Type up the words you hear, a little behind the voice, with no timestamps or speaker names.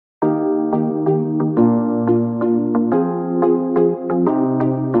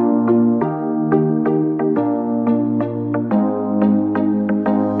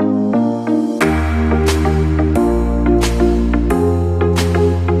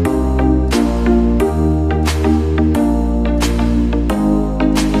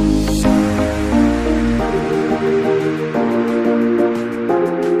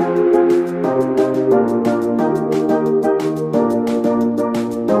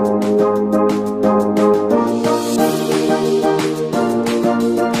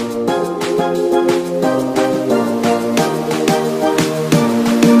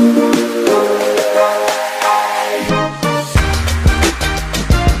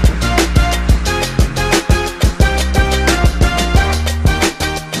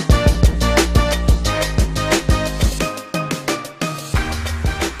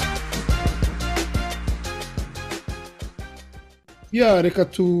Ya reka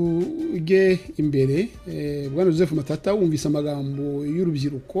tujye imbere. Bwana Joseph Matata, wumvise amagambo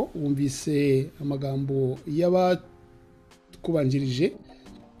y'urubyiruko, wumvise amagambo y'abakubanjirije,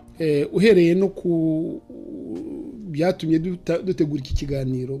 uhereye no ku byatumye dutegura iki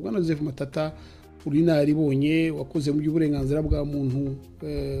kiganiro. Bwana Joseph Matata, uri naribonye, wakoze mu by'uburenganzira bwa muntu,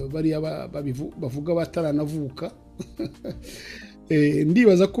 bari bavuga bataranavuka.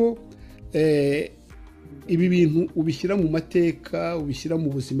 Ndibaza ko ibi bintu ubishyira mu mateka, ubishyira mu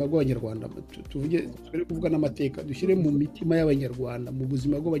buzima bw'abanyarwanda. Tuvuge kuvuga n'amateka, dushyire mu mitima y'abanyarwanda, mu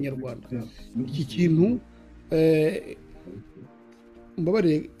buzima bw'abanyarwanda. Iki kintu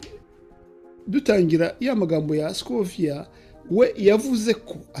mbabare dutangira ya magambo ya Scovia, we yavuze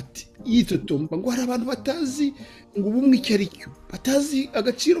ko ati yitotomba ngo hari abantu batazi ngo ubumwe icyo ari cyo, batazi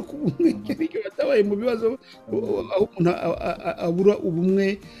agaciro k'ubumwe icyo ari cyo, batabaye mu bibazo aho umuntu abura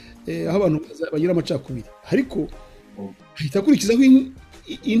ubumwe, aho abantu bagira amacakubiri. Ariko ahita akurikizaho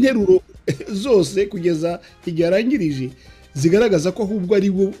interuro zose kugeza igihe arangirije zigaragaza ko ahubwo ari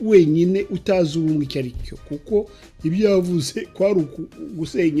we wenyine utazi ubumwe icyo ari cyo, kuko ibyo yavuze kwari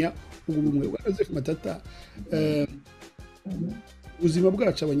gusenya ubumwe. Bwa Joseph Matata, ubuzima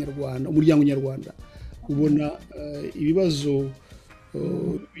bwacu abanyarwanda, umuryango nyarwanda, ubona ibibazo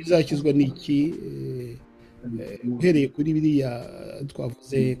bizakizwa n'iki, uhereye kuri biriya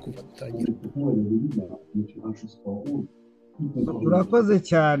twavuze kuva dutangira? Turakoze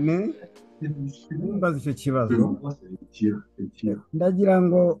cyane mbaza icyo kibazo. Ndagira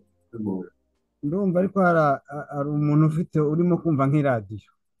ngo ndumva ariko hari umuntu ufite urimo kumva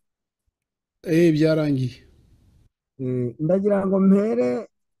nk'iradiyo. Byarangiye. Ndagira ngo mpere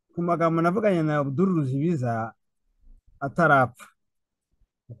ku magambo navuganye na Abdul Ruzibiza atarapfa,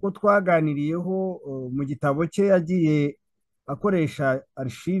 uko twaganiriyeho mu gitabo cye yagiye akoresha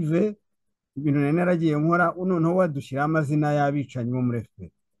archive, ibintu nari naragiye nkora, noneho wadushyiraho amazina y'abicanyi bo muri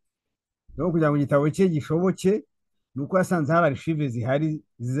FPR. Rero kugira ngo igitabo cye gishoboke, nuko yasanze hari archive zihari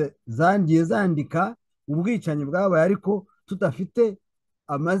zangiye zandika ubwicanyi bwabaye, ariko tudafite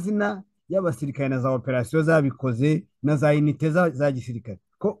amazina y'abasirikare na za operasiyo zabikoze na za unité za gisirikare.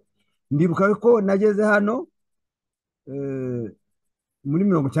 Ko ndibuka ko nageze hano muri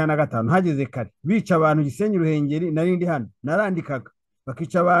 1995, hageze kare bica abantu Gisenyi Ruhengeri, narindi hano narandikaga,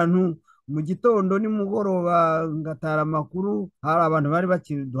 bakica abantu mu gitondo nimugoroba, ngatara amakuru, hari abantu bari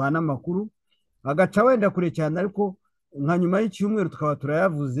bakiri duhana amakuru, agaca wenda kure cyane, ariko nka nyuma y'icyumweru tukaba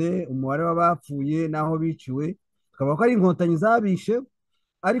turayavuze umubare w'abapfuye naho biciwe, tukaba ko ari inkotanyi zabishe,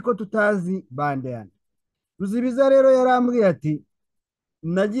 ariko tutazi bande yandi. Ruzibiza rero yarambwiye ati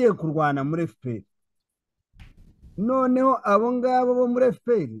nagiye kurwana muri FPR, noneho abo ngabo bo muri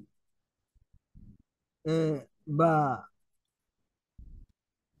FPR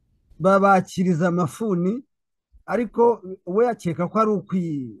babakiriza amafuni, ariko we yakeka ko ari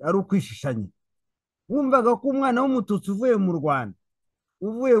ukwishishanya. Wumvaga ko umwana w'umututsi uvuye mu Rwanda,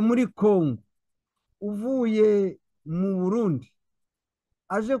 uvuye muri Congo, uvuye mu Burundi,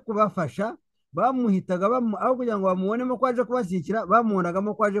 aje kubafasha, bamuhitaga aho kugira ngo bamubonemo ko aje kubashyigikira,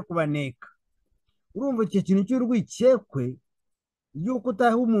 bamubonagamo ko aje kubaneka. Urumva icyo kintu cy'urwikekwe y'uko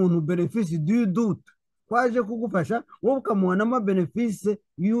utaha umuntu benefice du doute, ko aje kugufasha, wowe ukamubonamo benefice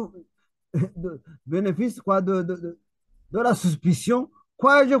kwa de la suspicion ko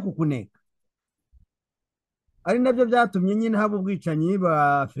aje kukuneka. Ari nabyo byatumye nyine haba ubwicanyi,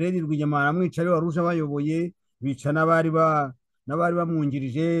 ba Fred Rwigema aramwica, ari waruje bayoboye, bica n'abari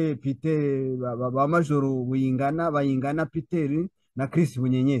bamwungirije, Peter ba Majoro Bayingana Peter na Chris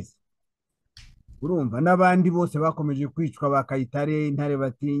Bunyenyezi. Urumva n'abandi bose bakomeje kwicwa, bakayitare Intare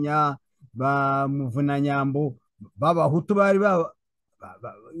Batinya, ba Muvunanyambo, b'abahutu bari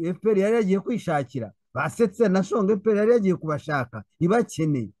FPR yari yagiye kwishakira, basetse na Shonga FPR yari yagiye kubashaka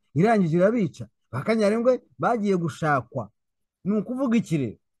ibakeneye, irangije irabica. Bakanyarengwe bagiye gushakwa. Ni ukuvuga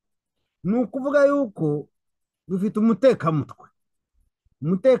ikire, ni ukuvuga yuko dufite umutekamutwe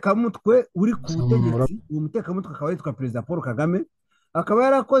uri ku butegetsi. Uwo mutekamutwe akaba yitwa Perezida Paul Kagame, akaba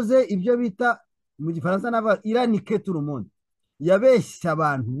yarakoze ibyo bita mu Gifaransa n'aba iranike tout le monde, yabeshya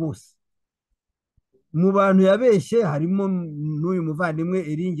abantu bose. Mu bantu yabeshye harimo n'uyu muvandimwe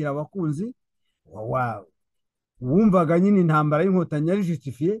Iringira Abakunzi, wumvaga nyine intambara y'inkotanyi yari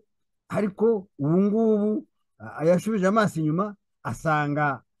justifiye, ariko ubu ngubu yashubije amaso inyuma,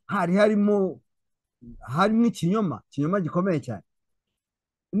 asanga harimo ikinyoma gikomeye cyane.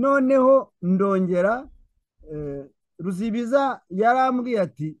 Noneho ndongera, Ruzibiza yarambwiye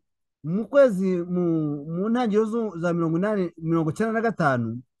ati mu kwezi mu ntangiriro za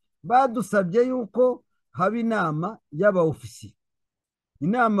 1995 badusabye yuko haba inama y'abaofisiye.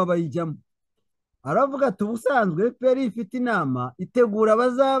 Inama bayijyamo, aravuga ati ubusanzwe FPR ifite inama itegura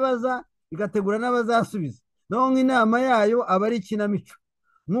abazabaza igategura n'abazasubiza, naho nk'inama yayo aba ari ikinamico,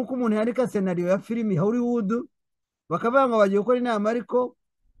 nk'uko umuntu yandika senariyo ya filimi Hollywood bakavuga ngo bagiye gukora inama ariko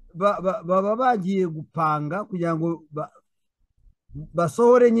baba bagiye gupanga kugira ngo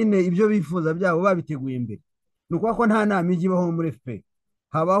basohore nyine ibyo bifuza byabo babiteguye imbere. Ni ukuvuga ko nta nama ijya ibaho muri FPR,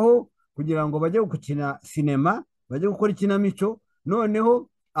 habaho kugira ngo bajye gukina sinema, bajye gukora ikinamico, noneho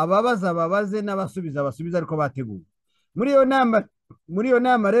ababaza babaze n'abasubiza basubiza ariko bateguye. Muri iyo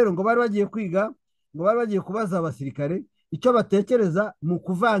nama rero ngo bari bagiye kwiga, ngo bari bagiye kubaza abasirikare icyo batekereza mu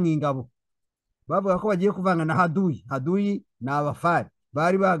kuvanga ingabo. Bavuga ko bagiye kuvanga na haduyi ni abafari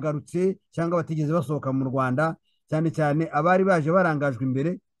bari bagarutse cyangwa batigeze basohoka mu Rwanda, cyane cyane abari baje barangajwe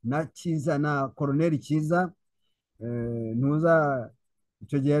imbere na Cyiza, na Koloneli Cyiza, ntuza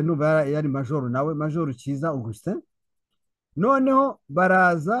icyo gihe nuba yari majoro, nawe majoro Cyiza Augustin. Noneho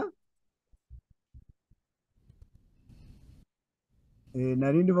baraza,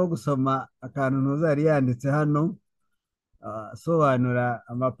 nari ndimo gusoma akantu ntuza yari yanditse hano asobanura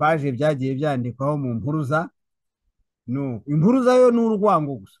amapaje byagiye byandikwaho mu mpuruza. Impuruza yo ni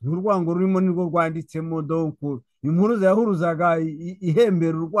urwango gusa, ni urwango rurimo nirwo rwanditsemo. Donc impuruza yahuruzaga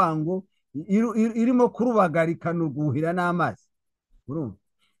ihembera urwango, irimo kurubagarika n'urwuhira n'amazi.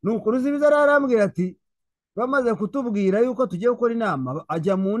 Nuko Ruzibiza arambwira ati bamaze kutubwira yuko tugiye gukora inama,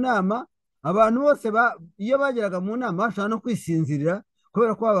 ajya mu nama, abantu bose iyo bageraga mu nama bashobora no kwisinzirira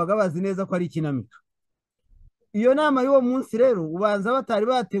kubera ko babaga bazi neza ko ari ikinamico. Iyo nama y'uwo munsi rero ubanza batari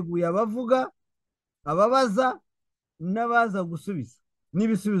bateguye abavuga, ababaza n'abaza gusubiza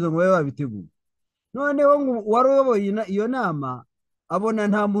n'ibisubizo ngo babe babiteguye. Noneho ngo wari uyoboye iyo nama abona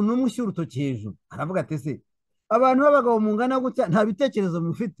nta muntu n'umwe ushyira urutoki hejuru, aravuga ati ese abantu b'abagabo mungana gutya nta bitekerezo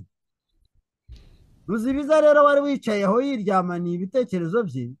mufite? Ruzibiza rero wari wicaye aho yiryamaniye ibitekerezo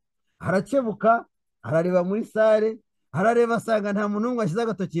bye, arakebuka arareba muri sare, arareba asanga nta muntu n'umwe ashyize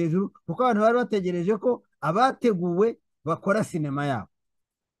agatoki hejuru, kuko abantu bari bategereje ko abateguwe bakora sinema yabo.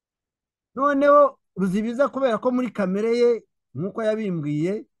 Noneho Ruzibiza kubera ko muri kamere ye nk'uko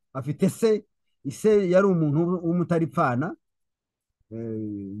yabimbwiye afite ise yari umuntu w'umutaripfana.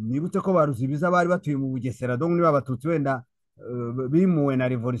 Nibutse ko ba Ruzibiza bari batuye mu Bugesera, donc niba abatutsi wenda bimuwe na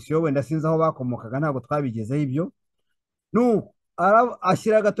revolution, wenda sinzi aho bakomokaga, ntabwo twabigezeho ibyo.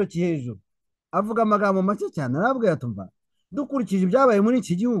 Ashyira agatoki hejuru avuga amagambo make cyane, arabwira tumva dukurikije ibyabaye muri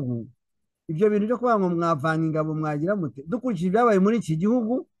iki gihugu, ibyo bintu byo kuvuga ngo mwavanga ingabo mwagira mute, dukurikije ibyabaye muri iki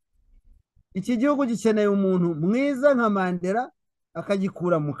gihugu gikeneye umuntu mwiza nka Mandela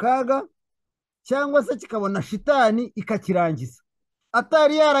akagikura mu kaga, cyangwa se kikabona shitani ikakirangiza.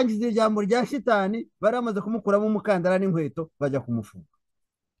 Atari yarangiza ijambo rya shitani bari bamaze kumukuramo umukandara n'inkweto bajya kumufunga.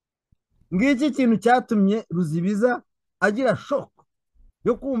 Ngiki kintu cyatumye Ruzibiza agira shoko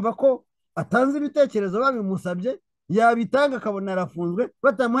yo kumva ko atanze ibitekerezo babimusabye, yabitanga akabona arafunzwe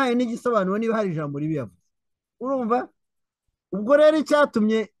batamuhaye n'igisobanuro niba hari ijambo ribi yavuze. Urumva? Ubwo rero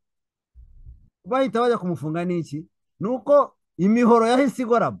icyatumye bahita bajya kumufunga n'iki? Nuko imihoro yahise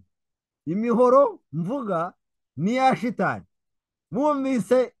igorama. Imihoro mvuga ni ya shitani.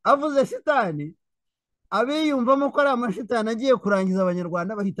 Bumvise avuze shitani, abiyumvamo ko ari amashitani agiye kurangiza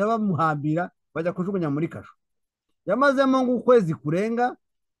abanyarwanda bahita bamuhambira bajya kujugunya muri kasho. Yamazemo ukwezi kurenga,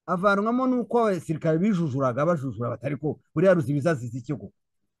 avanwamo nuko abasirikare bijujuraga bajujura batari ko buriya Ruzibiza azize ikigo.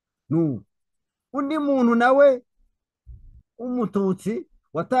 Undi muntu nawe umututsi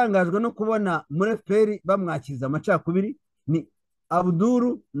watangajwe no kubona muri FPR bamwakiza amacakubiri ni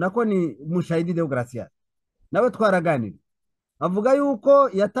Abduru, nako ni Mushayidi Deogratias. Nawe twaraganira, avuga yuko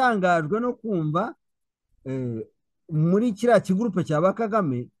yatangajwe no kumva muri kiriya kigurupe cya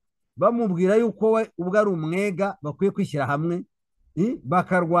Bakagame bamubwira yuko we ubwo ari umwega bakwiye kwishyira hamwe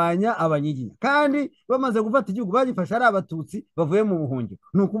bakarwanya abanyiginya, kandi bamaze gufata igihugu bagifasha ari abatutsi bavuye mu buhungiro.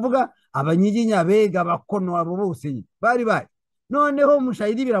 Ni ukuvuga abanyiginya, abega, abakono, abo bose bari. Noneho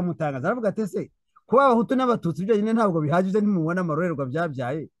Mushayidi biramutangaza, aravuga ati ese kuba abahutu n'abatutsi byonyine ntabwo bihagije, ntimubona amarorerwa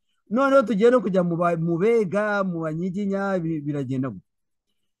byabyaye, noneho tugiye no kujya mu bega, mu banyiginya, biragenda gutya.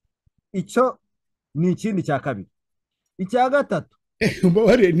 Icyo ni ikindi cya kabiri. Icya gatatu,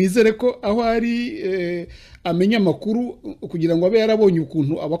 nizere ko aho ari amenya amakuru kugira ngo abe yarabonye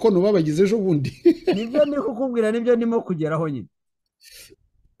ukuntu abakono babagize ejo bundi. Nibyo ndi kukubwira, nibyo ndimo kugeraho nyine.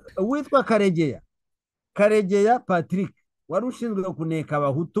 Witwa Karegeya Patrick wari ushinzwe kuneka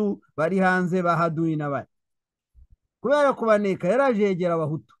abahutu bari hanze bahaduye n'abandi. Kubera kubaneka yaraje yegera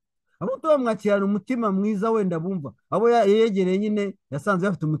abahutu bamwakirana umutima mwiza, wenda bumva abo yegereye nyine yasanze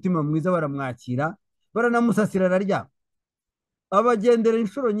bafite umutima mwiza, baramwakira baranamusasira araryama, abagendera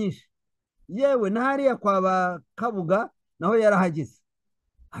inshuro nyinshi. Yewe na hariya kwa Kabuga naho yarahageze,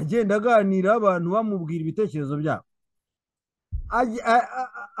 agenda aganira abantu bamubwira ibitekerezo byabo,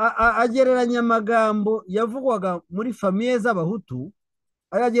 agereranya amagambo yavugwaga muri famiye z'abahutu,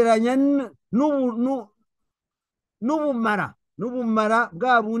 ayagereranya n'ubumara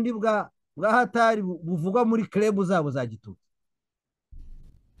bwa bundi bwa hatari buvugwa muri klebu zabo za gitutsi.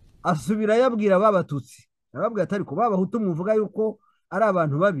 Asubira yabwira b'abatutsi, arababwira ati ariko b'abahutu muvuga yuko ari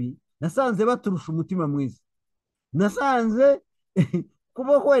abantu babi, nasanze baturusha umutima mwiza, nasanze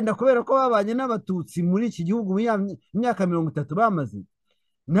kuba wenda kubera ko babanye n'abatutsi muri iki gihugu imyaka 30 bamaze,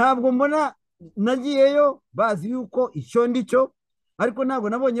 ntabwo mbona nagiyeyo bazi yuko icyo ndi cyo, ariko ntabwo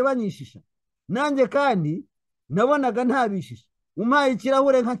nabonye banyishisha, nanjye kandi nabonaga ntabishisha, umpaye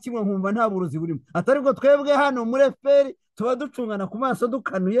ikirahure nka kimwe nkumva nta burozi burimo. Atari bwo twebwe hano muri FPR tuba ducungana ku maso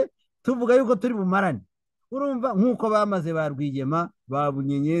dukanuye tuvuga yuko turi bumarane, urumva, nk'uko bamaze ba Rwigema, ba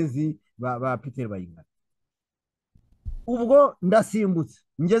Bunyenyezi, ba Peter Bayingana. Ubwo ndasimbutse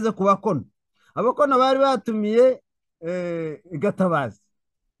ngeze ku bakono. Abakono bari batumiye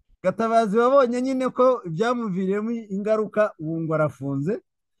Gatabazi babonye nyine ko byamuviriyemo ingaruka, ubu ngo arafunze,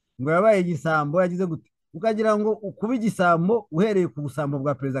 ngo yabaye igisambo, yagize gute, ukagira ngo kuba igisambo uhereye ku busambo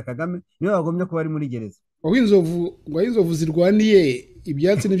bwa Perezida Kagame niwe wagombye kuba ari muri gereza. aho inzovu zirwaniye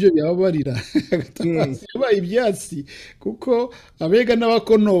ibyatsi nibyo byababarira. Yabaye ibyatsi kuko abega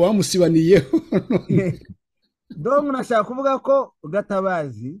n'abakono bamusibaniyeho. Donc nashaka kuvuga ko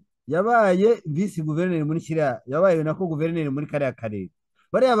Gatabazi yabaye vice guverineri muri kiriya, yabaye nako guverineri muri kariya karere.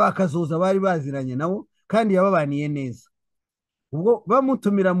 Bariya bakazuza bari baziranye nabo kandi yababaniye neza. Ubwo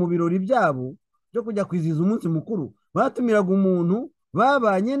bamutumira mu birori byabo byo kujya kwizihiza umunsi mukuru, batumiraga umuntu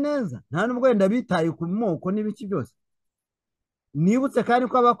babanye neza, nta nubwo wenda bitaye ku moko n'ibiki byose. Nibutse kandi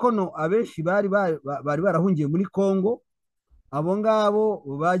ko abakono abenshi bari barahungiye muri Kongo, abo ngabo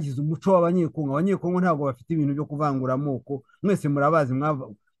bagize umuco w'abanyekongo. Abanyekongo ntabwo bafite ibintu byo kuvangura amoko, mwese murabazi,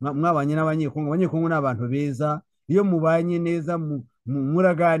 mwabanye n'abanyekongo. Abanyekongo ni abantu beza, iyo mubanye neza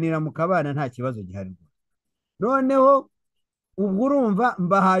muraganira mukabana nta kibazo gihari. Noneho ubwo urumva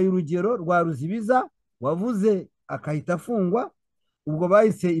mbahaye urugero rwa Ruzibiza wavuze akahita afungwa, ubwo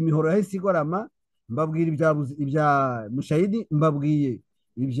bahise imihoro yahise igorama, mbabwira ibya Mushayidi, mbabwiye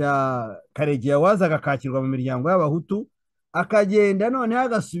ibya Karegeya wazaga akakirwa mu miryango y'abahutu, akagenda noneho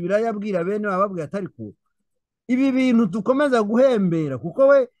agasubira yabwira bene bababwira atari ko ibi bintu dukomeza guhembera, kuko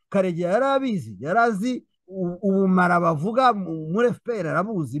we Karegeya yari abizi, yari azi ubumara bavuga muri FPR,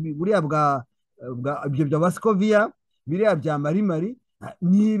 arabuzi buriya ibyo bya Scovia, biriya bya marimari,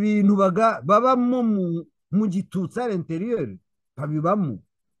 ni ibintu babamo mu gitutsi à l'intérieur, babibamo,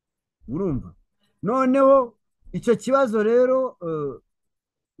 urumva. Noneho icyo kibazo rero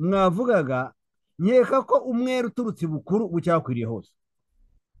mwavugaga, nkeka ko umwere uturutse bukuru bucyakwiriye hose.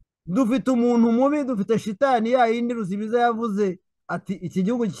 Dufite umuntu mubi, dufite shitani ya yindi Ruzibiza yavuze ati iki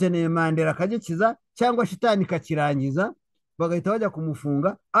gihugu gikeneye Mandela akagikiza, cyangwa shitani ikakirangiza, bagahita bajya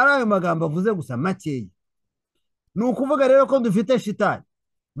kumufunga. Ari ayo magambo avuze gusa makeya. Ni ukuvuga rero ko dufite shitani.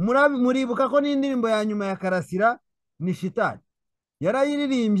 Muribuka ko n'indirimbo ya nyuma ya Karasira ni shitani,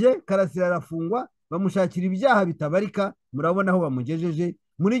 yarayiririmbye, Karasira arafungwa, bamushakira ibyaha bitabarika, murabona aho bamugejeje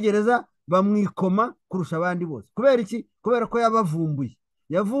muri gereza, bamwikoma kurusha abandi bose. Kubera iki? Kubera ko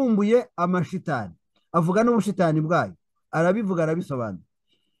yavumbuye amashitani, avuga n'ubushitani bwayo, arabivuga, arabisobanura.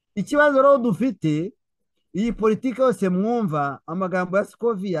 Ikibazo rero dufite, iyi politiki yose mwumva, amagambo ya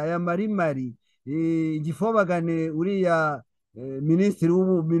Scovia, ya marimari, igifobagane uriya minisitiri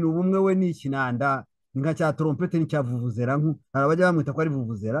w'ubumwe we ni ikinanda, nka cya trompete n'icya vuvuzera, hari abajya bamwita ko ari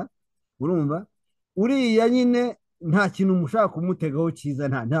vuvuzera, urumva. Uriya nyine nta kintu mushaka kumutegaho cyiza,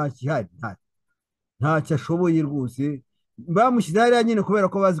 nta kihari, ntacyo ashoboye rwose. Bamushyize hariya nyine kubera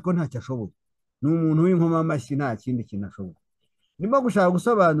ko bazi ko ntacyo ashoboye, ni umuntu w'inkoma amashyi, nta kindi kintu ashoboye. Nimo gushaka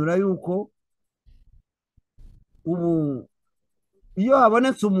gusobanura yuko ubu iyo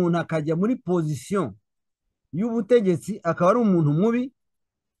habonetse umuntu akajya muri pozisiyo y'ubutegetsi akaba ari umuntu mubi,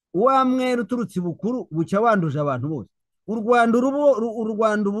 wa mwere uturutse bukuru bucya wanduje abantu bose. U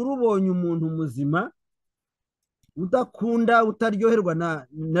Rwanda ubu rubonye umuntu muzima udakunda, utaryoherwa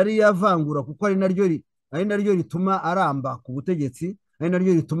na riya vangura, kuko ari naryo rituma aramba ku butegetsi, ari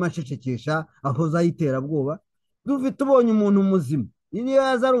naryo rituma acecekesha, ahoza y'iterabwoba. Dufite ubonye umuntu muzima, niyo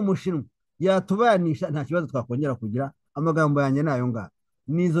yaza ari umushinwa yatubanisha, nta kibazo twakongera kugira. Amagambo yanjye nayo ngaho,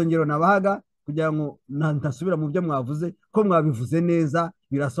 nizo ngero nabahaga kugira ngo ntasubira mu byo mwavuze, ko mwabivuze neza,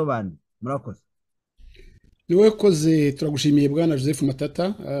 birasobanuye. Murakoze. Niwe koze, turagushimiye Bwana Joseph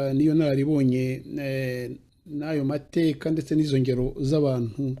Matata, niyo nararibonye n'ayo mateka ndetse n'izo ngero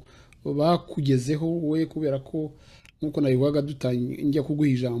z'abantu bakugezeho we, kubera ko nk'uko nabivugaga dutangiye kuguha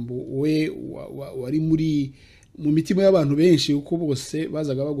ijambo, we wari muri mu mitima y'abantu benshi uko bose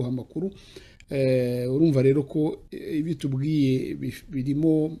bazaga baguha amakuru. Urumva rero ko ibi tubwiye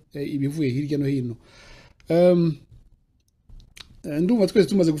birimo ibivuye hirya no hino. Ndumva twese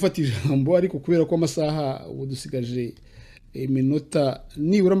tumaze gufata ijambo, ariko kubera ko amasaha ubu dusigaje iminota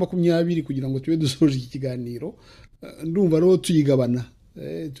nibura 20 kugira ngo tube dusoje iki kiganiro, ndumva rero tuyigabana,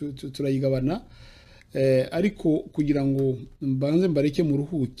 turayigabana, ariko kugira ngo mbanze mbareke mu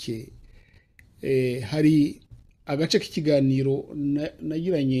ruhuke, hari agace k'ikiganiro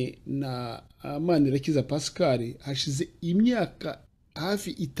nagiranye na Manirakiza Pascal hashize imyaka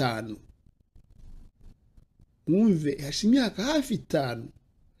hafi 5. Mwumve, hashize imyaka hafi 5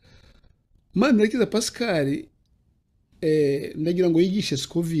 Manirakiza Pascal ndagira ngo yigishe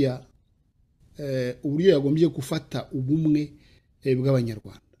Scovia uburyo yagombye gufata ubumwe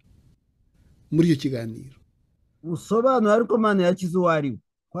bw'abanyarwanda muri icyo kiganiro. Usobanura ariko Manirakiza uwari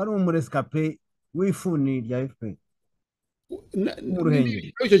ko ari umurescape w'ifuni rya FPR.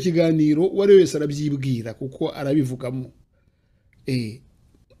 Icyo kiganiro wari wese arabyibwira kuko arabivugamo.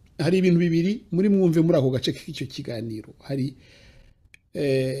 Hari ibintu bibiri muri mwumve muri ako gace k'icyo kiganiro. Hari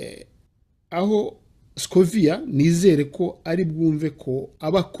aho Scovia nizere ko ari bwumve ko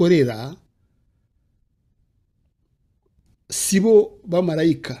abakorera sibo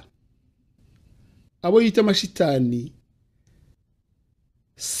bamarayika, abo yita amashitani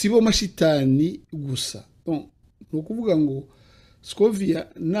sibo mashitani gusa. Ni ukuvuga ngo Scovia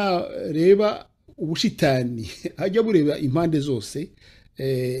nareba ubushitani hajya bureba impande zose,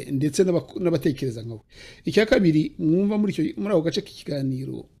 ndetse n'abatekereza nkawe. Icya kabiri mwumva muri ako gace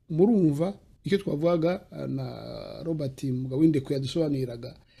k'ikiganiro, murumva icyo twavugaga na Robert Mugawindeko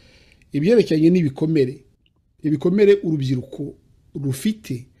yadusobanuriraga ibyerekeranye ibikomere urubyiruko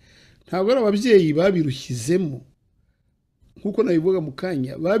rufite. Ntabwo ari ababyeyi babirushyizemo nkuko nabivuga mu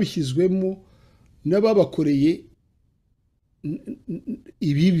kanya, babishyizwemo n'ababakoreye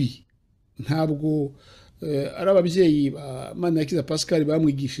ibibi. Ntabwo ari ababyeyi ba Manirakiza Pascal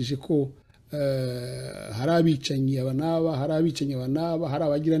bamwigishije ko hari abicanyi aba n'aba, hari abicanyi aba n'aba, hari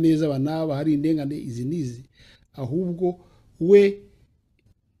abagira neza aba n'aba, hari indengane izi n'izi. Ahubwo we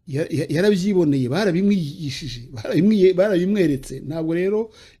yarabyiboneye, barabimwigishije, barabimweretse. Ntabwo rero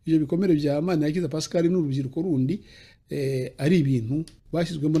ibyo bikomere bya Manirakiza Pascal n'urubyiruko rundi ari ibintu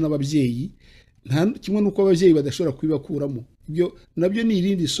bashyizwemo n'ababyeyi, kimwe n'uko ababyeyi badashobora kubibakuramo. Ibyo nabyo ni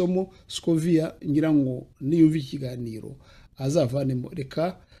irindi somo Scovia ngira ngo niyumva ikiganiro azavanemo.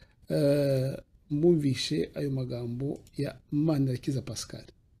 Reka mwumvishe ayo magambo ya Manirakiza Pascal.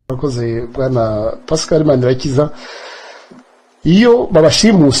 Murakoze bwana Pascal Manirakiza. Iyo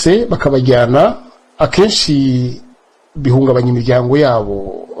babashimuse bakabajyana, akenshi bihungabanya imiryango yabo.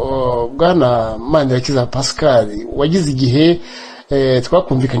 Bwana Manirakiza Pascal, wagize igihe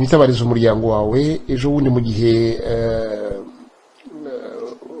twakumvikanye utabariza umuryango wawe ejo bundi mu gihe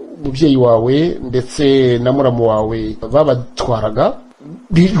umubyeyi wawe ndetse na muramu wawe babatwaraga,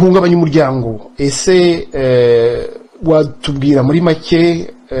 bihungabanya umuryango. Ese watubwira muri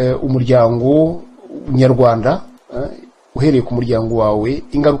make umuryango nyarwanda, uhereye ku muryango wawe,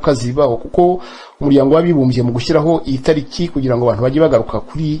 ingaruka zibaho? Kuko umuryango wabibumbye mu gushyiraho iyi tariki kugira ngo abantu bajye bagaruka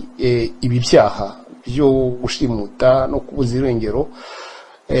kuri ibi byaha byo gushimuta no kubuza irengero,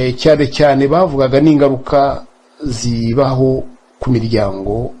 cyane cyane bavugaga n'ingaruka zibaho ku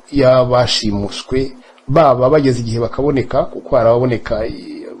miryango y'abashimuswe, baba bageze igihe bakaboneka, kuko haraboneka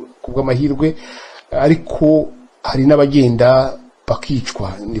ku bw'amahirwe, ariko hari n'abagenda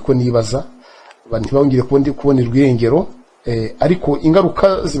bakicwa. Niko nibaza ntibongere kubonerwa irengero, ariko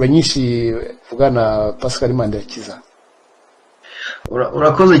ingaruka ziba nyinshi. Bwana Pascal Manirakiza.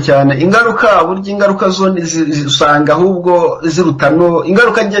 Urakoze cyane. Ingaruka burya ingaruka zo usanga ahubwo zirutano.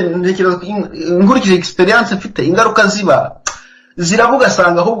 Ingaruka ntekereza nkurikije experience mfite, ingaruka ziravuga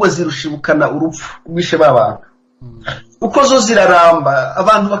asanga ahubwo zirushibukana urupfu rwishe babantu, uko zo ziraramba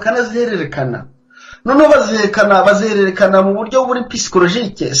abantu bakanazihererekana. Noneho bazihererekana mu buryo buri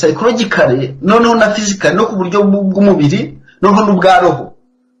psychologique, psychologically, noneho na physical, no ku buryo bw'umubiri, noneho n'ubwa roho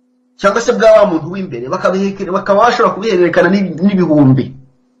cyangwa se bwa muntu w'imbere. Bakaba bashobora kubihererekana n'ibihumbi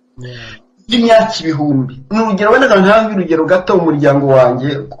by'imyaka ibihumbi. N'urugero wenda nkange urugero gato umuryango wanjye,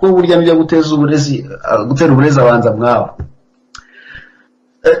 kuko burya nibyo gutera uburezi abanza mwabo.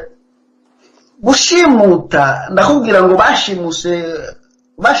 Gushimuta, ndakubwira ngo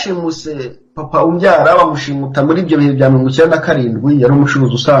bashimuse papa umbyara, bamushimuta muri ibyo bihe bya 1997. Yari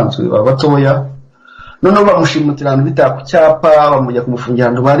umucuruzi usanzwe batoya. Noneho bamushimutira ahantu bita ku cyapa, bamujya kumufungira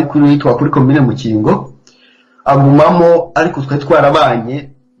ahantu bari kuri komine Mukingo, agumamo. Ariko twari twarabanye,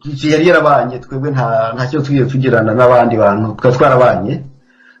 yari yarabanye, twebwe nta cyo tugiye tugirana n'abandi bantu, twari twarabanye.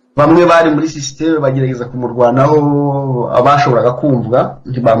 bamwe bari muri systeme bagerageza kumurwanaho abashoboraga kumvwa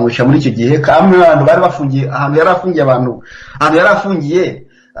ntibamwisha muri icyo gihe kandi abantu bari bafungiye ahantu yari afungiye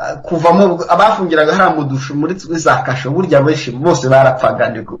kuvamo abafungiraga hari amudusho muri za kasho burya benshi bose barapfaga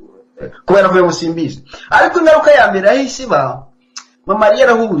kubera ko yamusimbiza ariko ingaruka ya mbere yahise iba mama yari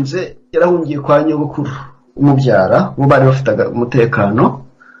yarahungiye kwa nyogokuru umubyara bo bari bafitaga umutekano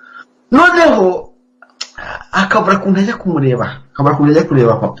noneho akabura kuntu ajya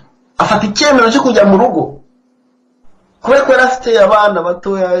kureba papa afata icyemezo cyo kujya mu rugo kubera ko yari afite abana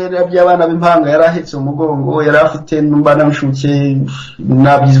batoya yari abana b'impanga yari ahetse umugongo yari afite n'umwana w'inshuke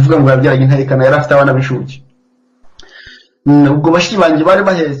nabyivuga ngo yabyaranye intarekana yari afite abana b'inshuke ubwo bashiki banjye bari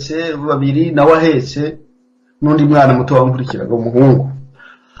bahetse babiri nawe ahetse n'undi mwana muto wankurikiraga umuhungu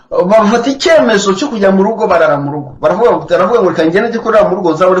bafata icyemezo cyo kujya mu rugo barara mu rugo baravuga ngo reka ngende njye kurara mu rugo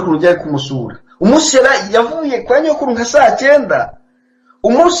nzabone ukuntu njya kumusura umunsi yavuye kwa nyokuru nka 9:00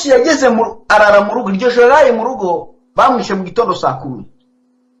 umunsi yageze arara mu rugo iryo joro yaraye mu rugo bamwishe mu gitondo 10:00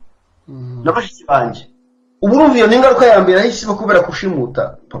 n'abashiki banjye ubu urumva iyo ni ingaruka ya mbere yahise iba kubera kushimuta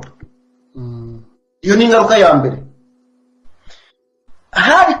papa iyo ni ingaruka ya mbere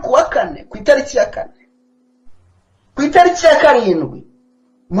hari kuwa 4 ku itariki ya 4 ku itariki ya 7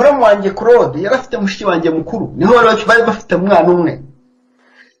 muramu wanjye Claude yari afite mushiki wanjye mukuru niho bari bafite umwana umwe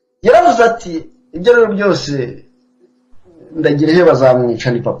yaravuze ati ibyo rero byose ndagira he bazamwica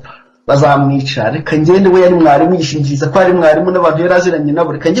ni papa bazamwica reka ngende we yari mwarimu yishingiriza ko ari mwarimu n'abantu yaraziranye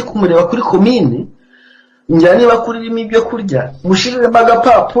nabo reka njye kumureba kuri komine njya niba kuririmo ibyo kurya mushiriremo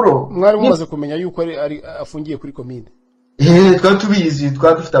agapapuro mwari mumaze kumenya yuko ari afungiye kuri komine twari tubizi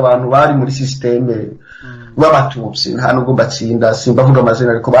twari dufite abantu bari muri systeme b'abatutsi nta nubwo batsinda simbavuga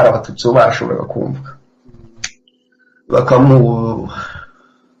amazina ariko bari abatutsi bo barashoboraga kumva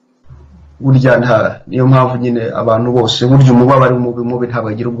burya niyo mpamvu nyine abantu bose burya umuba bari mubi ntabwo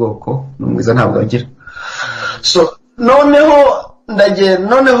agira ubwoko n'umwiza ntabwo agira so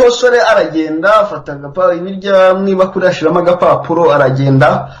noneho sore aragenda afata ibirya mwiba kurashiramo agapapuro aragenda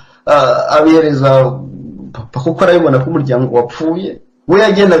abihereza papa kuko arabibona ko umuryango wapfuye we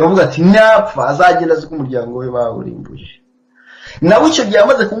yagendaga avuga ati napfa azagenda azi ko umuryango we bawurimbuye nawe icyo gihe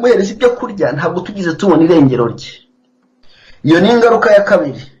amaze kumuhereza ibyo kurya ntabwo tugize tubona irengero rye iyo ni ingaruka ya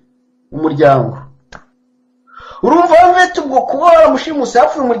kabiri umuryango urumva bafite ubwo kuba waramushimuse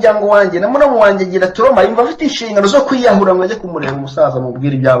yapfuye umuryango wanjye na muramu wanjye agira turoma yumva afite inshingano zo kwiyahura ngo ajye kumureba umusaza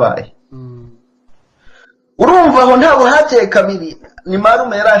mubwira ibyabaye urumva aho ntabwo hateye kabiri ni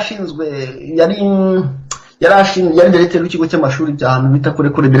marume yari directeur w'ikigo cy'amashuri cy'ahantu bita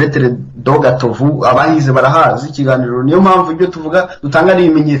kure directeur Dogatovu abahize barahazi ikiganiro niyo mpamvu ibyo tuvuga dutanga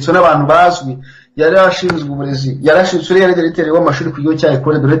n'ibimenyetso n'abantu bazwi yari ashinzwe uburezi yarashinzwe yari directeur w'amashuri ku kigo cya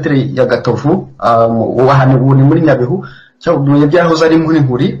Ecole directeur ya Gatovu wahane ni muri Nyabihu cyangwa byahoze ari muri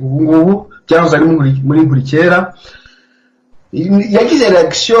Nkuri ubu ngubu byahoze ari muri Nkuri kera yagize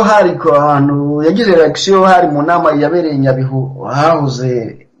reaction hari mu nama yabereye Nyabihu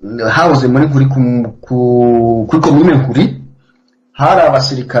hahoze muri Nkuri kuri komine Nkuri hari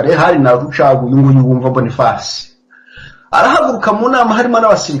abasirikare hari na Rucagu y'unguyu wumva Boniface arahaguruka mu nama harimo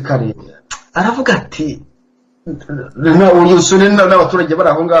n'abasirikare aravuga ati n'abaturage bari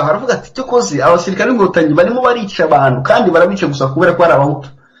aho ngaho aravuga ati cyo koze abasirikare n'ingotanyi barimo barica abantu kandi barabice gusa kubera ko ari abahutu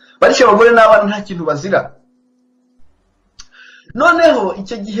barica abagore n'abana nta kintu bazira noneho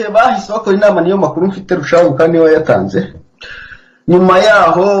icyo gihe bahise bakora inama niyo makuru mfite Rucagu kandi we yatanze nyuma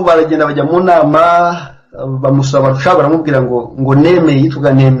yaho baragenda bajya mu nama bamusaba Rucagu baramubwira ngo nemeye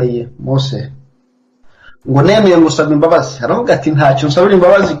yitwaga Nemeye Mose ngo nemeye ngusaba imbabazi aravuga ati ntacyo nsabira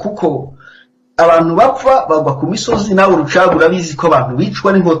imbabazi kuko abantu bapfa bagwa ku misozi nawe Rucagu urabizi ko abantu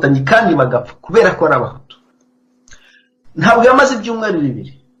bicwa n'inkotanyi kandi bagapfa kubera ko ari abahutu ntabwo yamaze ibyumweru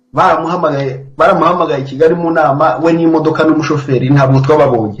 2 baramuhamagaye Kigali mu nama we n'imodoka n'umushoferi ntabwo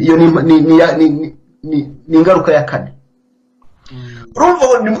twababonye iyo ni ingaruka ya 4 urumva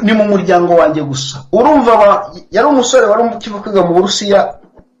ni mu muryango wanjye gusa urumva yari umusore wari umukiva kwiga mu Burusiya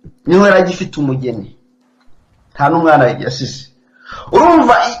niho yari agifite umugeni nta n'umwana yasize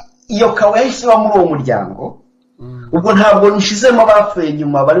urumva iyo kawe yahise iba muri uwo muryango ubwo ntabwo nshizemo bapfuye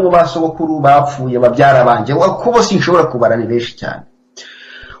nyuma barimo basogokuru bapfuye babyara banje kuko sinshobora kubara ni benshi cyane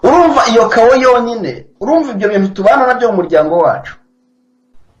urumva iyo kawe yonyine urumva ibyo bintu tubana nabyo mu muryango wacu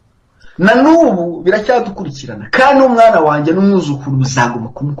na n'ubu biracyadukurikirana kandi umwana wanjye n'umwuzukuru bizaguma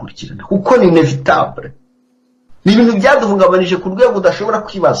kumukurikirana kuko ni inevitable ni ibintu byaduhungabanije ku rwego udashobora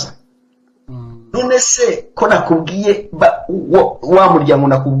kwibaza none se ko nakubwiye wa muryango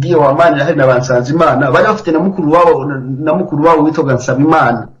nakubwiye wa Manira hari na Bansanzimana bari bafite na mukuru wabo witwaga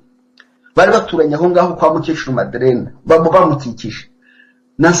Nsabimana bari baturanye aho ngaho kwa mukecuru Madeleine bamukikije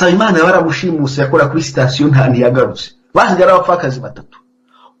na Nsabimana baramushimuse yakora kuri sitasiyo ntiyagarutse, basigara abapfakazi batatu.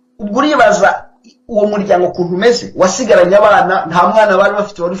 Ubwo uribaza uwo muryango ukuntu umeze, wasigaranye abana, nta mwana bari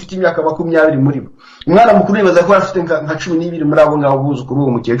bafite, wari ufite imyaka 20 muri bo. Umwana mukuru uribaza ko afite nka 12 muri abo ngabo buzukuru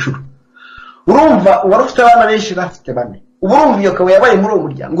uwo mukecuru. Urumva wari ufite abana benshi, bafite bane. Ubu urumva iyo kawe yabaye muri uwo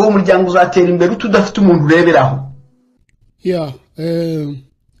muryango, uwo muryango uzatera imbere tudafite umuntu ureberaho.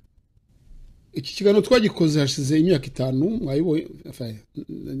 Iki kiganiro twagikoze hashize imyaka 5, mwayibonye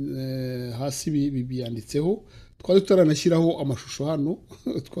hasi biyanditseho. Twari tutaranashyiraho amashusho hano,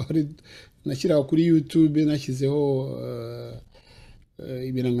 twari nashyiraho kuri YouTube, nashyizeho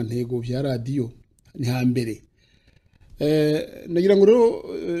ibirangantego bya radiyo ni hambere. Nagira ngo rero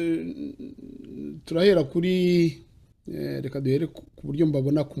turahera kuri reka duhere ku buryo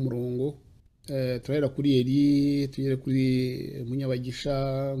mbabona ku murongo. Turahera kuri Eri, tugere kuri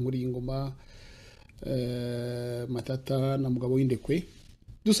Munyabagisha, Nkuringoma, Matata na Mugabo w'Indekwe,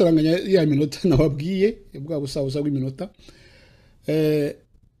 dusaranganya ya minota nababwiye, bwa busabusa bw'iminota.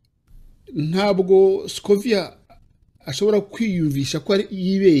 Ntabwo Scovia ashobora kwiyumvisha ko ari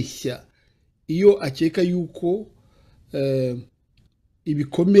yibeshya iyo akeka yuko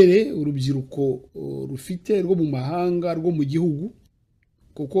ibikomere urubyiruko rufite rwo mu mahanga, rwo mu gihugu,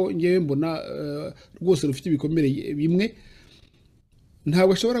 kuko ngewe mbona rwose rufite ibikomere bimwe.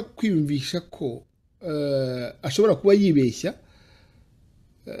 Ntabwo ashobora kwiyumvisha ko ashobora kuba yibeshya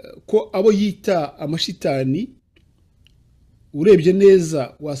ko abo yita amashitani, urebye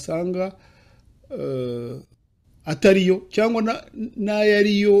neza wasanga atariyo, cyangwa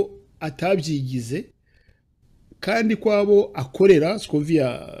n'ayariyo atabyigize, kandi ko abo akorera,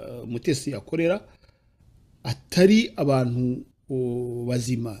 Scovia Mutesi akorera, atari abantu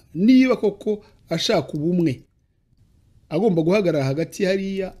bazima. Niba koko ashaka ubumwe, agomba guhagarara hagati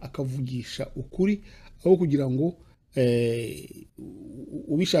hariya akavugisha ukuri, aho kugira ngo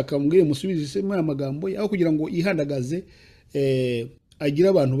ubishaka mbwire musubize mu amagambo, aho kugira ngo yihandagaze, agira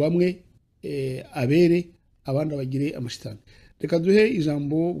abantu bamwe abere, abandi bagire amashitani. Reka duhe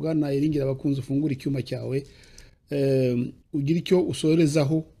ijambo bwana Eringira abakunze, ufungura icyuma cyawe, ugira icyo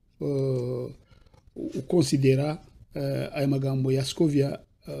usorezaho, ukonsidera aya magambo ya Scovia,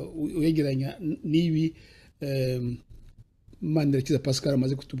 uyegeranya n'ibi Manirakiza Pascal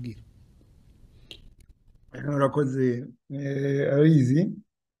amaze kutubwira. Urakoze arizi,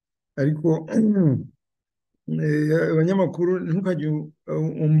 ariko abanyamakuru ntukajye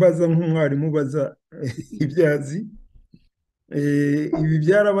umbaza nk'umwarimu ubaza ibyazi. Ibi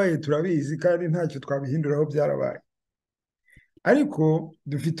byarabaye turabizi, kandi ntacyo twabihinduraho, byarabaye. Ariko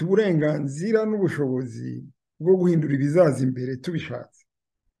dufite uburenganzira n'ubushobozi bwo guhindura ibizaza imbere tubishatse.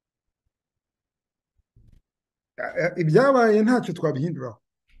 Ibyabaye ntacyo twabihinduraho,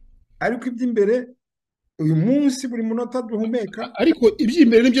 ariko iby'imbere uyu munsi buri munota duhumeka, ariko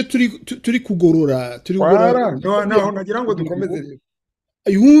iby'imbere nibyo turi kugorora, naho nagira ngo dukomeze rero,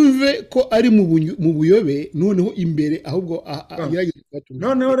 yumve ko ari mu buyobe, noneho imbere ahubwo agerageza kubatuma.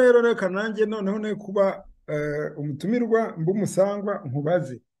 Noneho rero reka nanjye noneho ne kuba umutumirwa mbumusangwa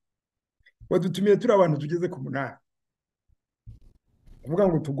nkubaze, wadutumiye turi abantu tugeze ku 8, uvuga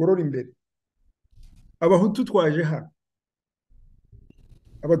ngo tugorore imbere. Abahutu twaje hano,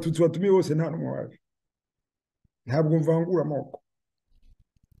 Abatutsi batumiye bose nta n'umwe waje, ntabwo mvangura amoko.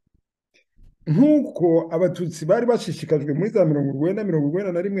 Nk'uko Abatutsi bari bashishikajwe muri za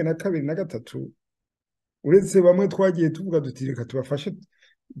 1991 na 2 na 3, uretse bamwe twagiye tuvuga dutireka tubafashe,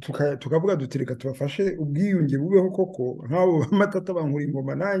 tukavuga dutireka tubafashe ubwiyunge bubeho koko, nk'abo Matata,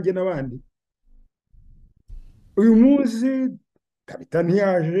 Nkuringoma, nanjye n'abandi. Uyu munsi Kabita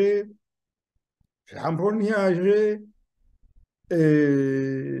ntiyaje, Jambo ntiyaje,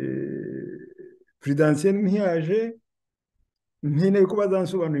 Prudentiel ntiyaje. Nkeneye ko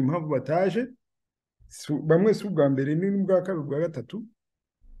bazansobanura impamvu bataje. Bamwe si ubwa mbere, ni n'ubwa kabiri, ubwa gatatu,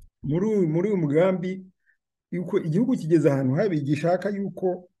 muri uyu mugambi yuko igihugu kigeze ahantu habi, gishaka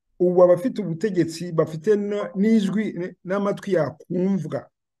yuko ubu abafite ubutegetsi bafite n'ijwi n'amatwi yakumvwa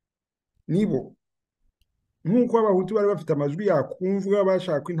nibo. Nk'uko Abahutu bari bafite amajwi yakumvwa,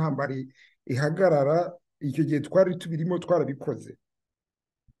 bashaka intambara ihagarara, icyo gihe twari tubirimo, twarabikoze.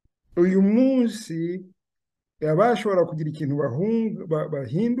 Uyu munsi bashobora kugira ikintu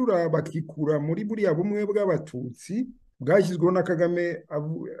bahindura, bakikura muri buriya bumwe bw'Abatutsi bwashyizweho na Kagame,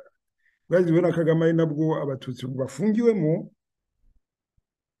 ari nabwo Abatutsi bafungiwemo.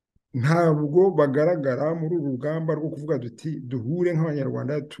 Ntabwo bagaragara muri uru rugamba rwo kuvuga duti duhure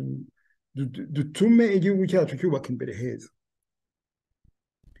nk'Abanyarwanda, dutume igihugu cyacu cyubaka imbere heza.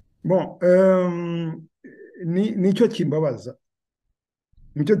 Nicyo kimbabaza,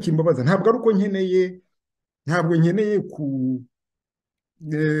 ntabwo ari uko nkeneye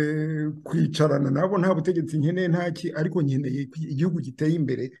kwicarana nabo, nta butegetsi nkeneye ntaki, ariko nkeneye igihugu giteye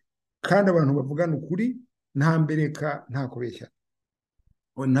imbere kandi abantu bavugana ukuri, nta mbereka nta kubeshya.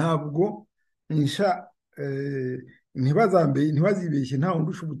 Ntabwo nsha ntibazibeshye, nta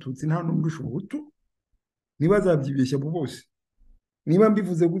undusha ubututsi nta n'undusha ubuhutu, ntibazabyibeshya abo bose. Niba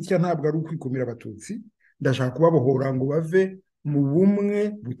mbivuze gutya ntabwo ari ukwikumira abatutsi, ndashaka kubabohora ngo bave mu bumwe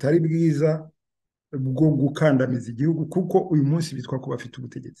butari bwiza bwo gukandamiza igihugu, kuko uyu munsi bitwa ko bafite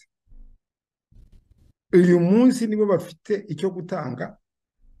ubutegetsi. Uyu munsi nibo bafite icyo gutanga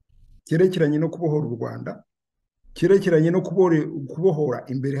cyerekeranye no kubohora u Rwanda, cyerekeranye no kubohora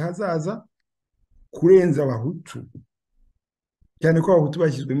imbere hazaza kurenza abahutu, cyane ko abahutu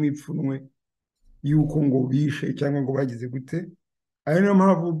bashyizwemo ipfunwe yuko ngo bishe cyangwa ngo bagize gute. Ari niyo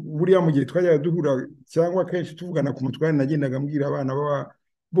mpamvu buriya mu gihe twajyaga duhura cyangwa kenshi tuvugana ku mutware, nagendaga mbwira abana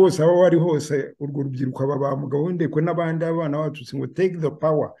bose aho bari hose, urwo rubyiruko, aba ba Mugabo w'Indekwe n'abandi abana b'Abatutsi, ngo take the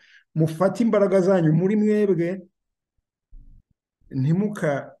power, mufate imbaraga zanyu muri mwebwe,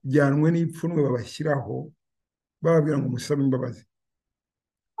 ntimukajyanwe n'ipfunwe babashyiraho bababwira ngo musabe imbabazi.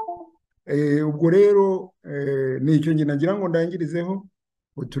 Ubwo rero ni icyo njye nagira ngo ndangirizeho,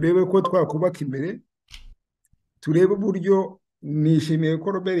 ngo turebe ko twakubaka imbere, turebe uburyo. Nishimiye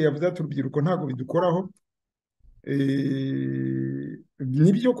ko Robert yavuze ati urubyiruko ntabwo bidukoraho.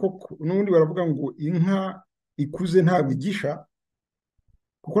 Nibyo koko, n'ubundi baravuga ngo inka ikuze ntabwo igisha,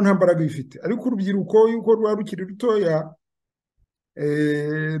 kuko nta mbaraga ifite, ariko urubyiruko yuko ruba rukiri rutoya,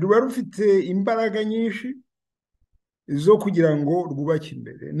 ruba rufite imbaraga nyinshi zo kugira ngo rwubake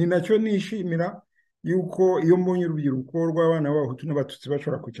imbere. Ni nacyo nishimira, yuko iyo mbonye urubyiruko rw'abana b'Abahutu n'Abatutsi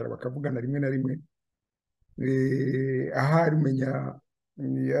bashobora kwicara bakavugana rimwe na rimwe, ahari umenya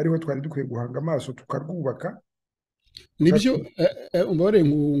ariho twari dukwiye guhanga amaso tukarwubaka. nibyo. Umubare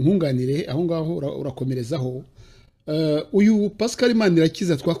nkunganire aho ngaho urakomerezaho. Uyu Pascal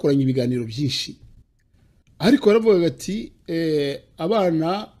Manirakiza twakoranye ibiganiro byinshi, ariko baravuga ati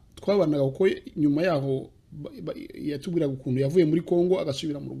abana twabanaga, kuko nyuma yaho yatubwiraga ukuntu yavuye muri Kongo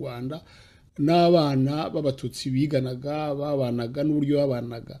agasubira mu Rwanda, n'abana b'Abatutsi biganaga babanaga n'uburyo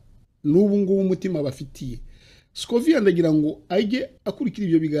babanaga, n'ubu ngubu umutima bafitiye. Scovia ndagira ngo ajye akurikira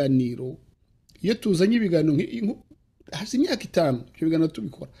ibyo biganiro. Iyo tuzanye ibiganiro hasi imyaka 5 ibyo biganiro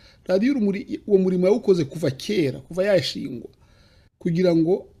tubikora, radiyo uwo murimo yawukoze kuva kera, kuva yashingwa, kugira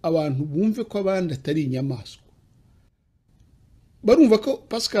ngo abantu bumve ko abandi atari inyamaswa. Barumva ko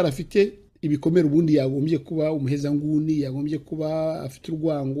Pascal afite ibikomere, ubundi yagombye kuba umuhezanguni, yagombye kuba afite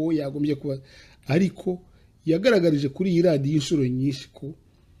urwango, yagombye kuba, ariko yagaragarije kuri iyi radiyo inshuro nyinshi ko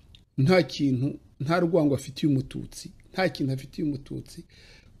nta rwango afitiye umututsi, nta kintu afitiye umututsi,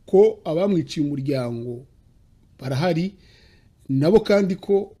 ko abamwiciye umuryango barahari nabo, kandi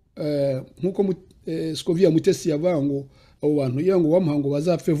ko nk'uko Scovia Mutesi yavuga ngo abo bantu yango bamuhango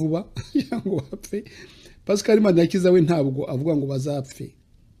bazapfe vuba yango bapfe. Pascal Manirakiza we ntabwo avuga ngo bazapfe.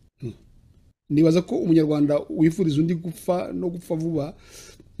 Nibaza ko umunyarwanda wifuriza undi gupfa no gupfa vuba,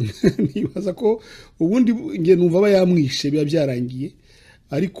 nibaza ko ubundi nge numva aba yamwishe biba byarangiye.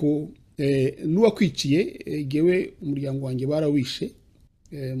 Ariko n'uwakwiciye, gewe umuryango wanjye barawishe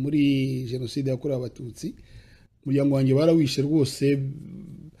muri jenoside yakorewe Abatutsi. Umuryango wanjye barawishe rwose,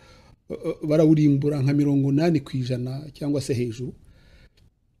 barawurimbura nka 80% cyangwa se hejuru.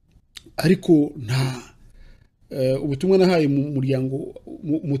 Ariko nta ubutumwa nahaye mu muryango,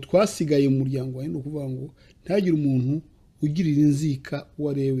 mu twasigaye mu muryango wawe, no kuvuga ngo ntagire umuntu ugirira inzika uwo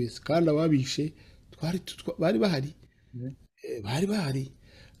ari we wese, kandi ababishe bari bahari.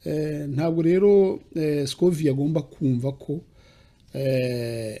 Ntabwo rero Scovia agomba kumva ko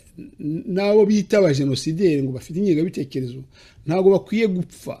nabo bita abajenosideri ngo bafite ingengabitekerezo ntabwo bakwiye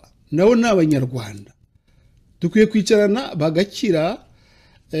gupfa. Nabo ni Abanyarwanda, dukwiye kwicarana bagakira,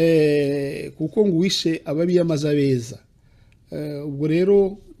 kuko ngo uwishe ababi yamaze abeza. Ubwo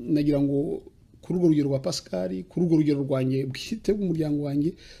rero nagira ngo kuri urwo rugero rwa Pascal, kuri urwo rugero rwanjye bwite bw'umuryango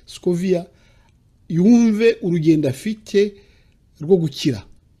wanjye, Scovia yumve urugendo afite rwo gukira,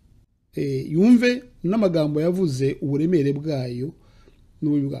 yumve n'amagambo yavuze uburemere bwayo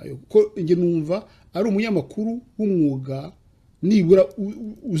n'ububi bwayo. Ko nge numva ari umunyamakuru w'umwuga, nibura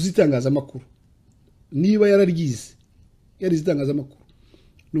uzitangazamakuru, niba yararyize yarizitangazamakuru,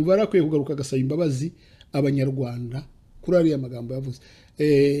 numva arakwiye kugaruka agasaba imbabazi Abanyarwanda kuri ariya magambo yavuze.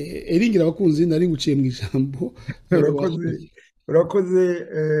 Eringira abakunzi, nari nguciye mu ijambo. Urakoze.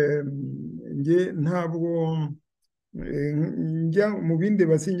 Nge ntabwo njya mu bindi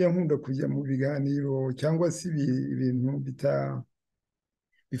basinjya nkunda kujya mu biganiro cyangwa se ibintu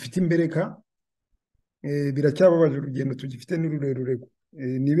bifite imbereka. Biracyababaje urugendo tugifite ni rurerure.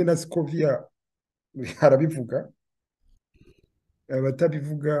 Nibe na Scovia arabivuga,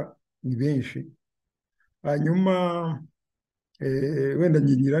 abatabivuga ni benshi. Hanyuma wenda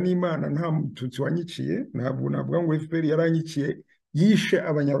ngingira n'Imana nta mututsi wanyiciye, ntabwo navuga ngo FPR yaranyiciye, yishe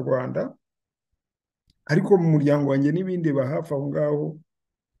abanyarwanda, ariko mu muryango wanjye n'ibindi bahafi aho ngaho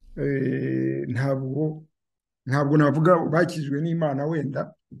ntabwo navuga bakijwe n'Imana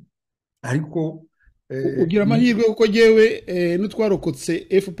wenda, ariko ugira amahirwe kuko jyewe n'utwarokotse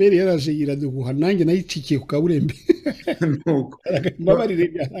FPR yaraje iraduhuha, nanjye nayicikiye ku kaburembe mbabarire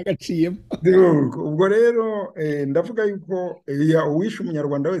agaciyemo. ubwo rero ndavuga yuko uwishe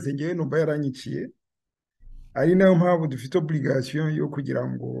umunyarwanda wese ngewe numva yaranyiciye, ari nayo mpamvu dufite obligation yo kugira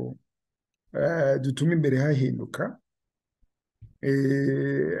ngo dutume imbere hahinduka.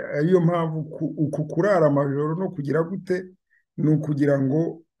 Ariyo mpamvu uku kurara amajoro no kugira gute ni ukugira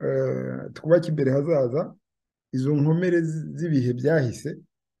ngo twubake imbere hazaza izo nkomere z'ibihe byahise,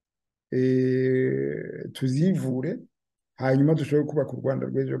 tuzivure, hanyuma dushobore kubaka u Rwanda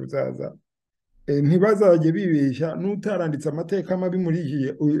rw'ejo ruzaza. Ntibazajye bibeshya n'utaranditse amateka mabi muri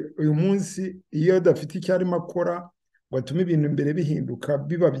uyu munsi, iyo adafite icyo arimo akora ngo atume ibintu imbere bihinduka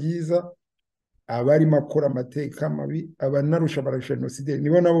biba byiza, aba arimo akora amateka mabi, abanarusha abajenosideri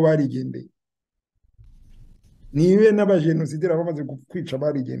nibo nabo barigendeye, niwe n'abajenosideri bamaze kwica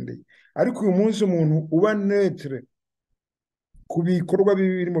barigendeye. Ariko uyu munsi umuntu uba netre ku bikorwa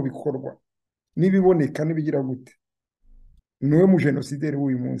bibi biri mu bikorwa n'ibiboneka n'ibigira gute, niwe mujenosideri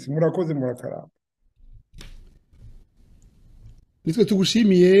w'uyu munsi. Murakoze, murakaramba. Nitwe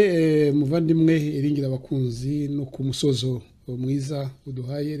tugushimiye muvandimwe Iringira abakunzi, no ku musozo mwiza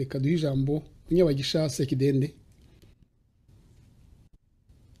uduhaye. Reka duhe ijambo Munyabagisha Sekidende.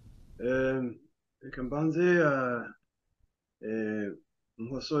 Reka mbanze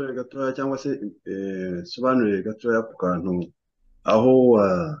nkosore gatoya cyangwa se sobanurire gatoya ku kantu aho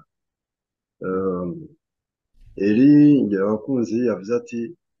Iringira abakunzi yavuze ati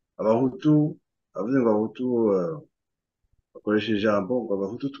abahutu, avuze ngo abahutu bakoresha ijambo ngo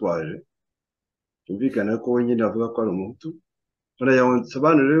abahutu twaje, byumvikana ko we nyine avuga ko ari umuhutu.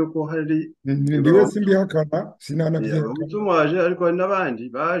 Sobanurire yuko hari ndiwe simbihakana, sinanabyeka abahutu mwaje, ariko hari n'abandi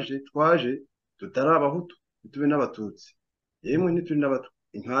baje twaje tutari abahutu, tube n'abatutsi, yemwe ntituri n'abatwa.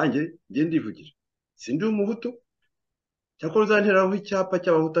 Inkange ngiye ndivugira, sindi umuhutu, cyakora uzanteraho icyapa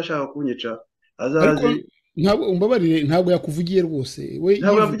cy'abahutu ashaka kunyica azazi. Ntabwo umbabarire, ntabwo yakuvugiye rwose, we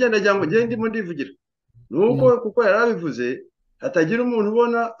ntabwo yavugiye, ndagira ngo ngiye ndimo ndivugira, nuko kuko yarabivuze hatagira umuntu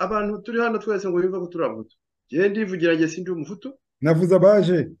ubona abantu turi hano twese ngo yumve ko turi abahutu. Ngiye ndivugira, ngiye sindi umuhutu, navuze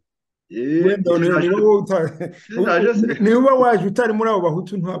abaje. Niba waje utari muri abo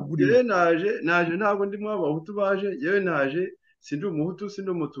bahutu ntabwo uri. Yewe naje ntabwo ndi muri abo bahutu baje, yewe naje sindi umuhutu, sindi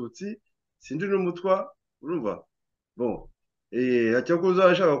umututsi, sindi n'umutwa, urumva. Bon, cyakora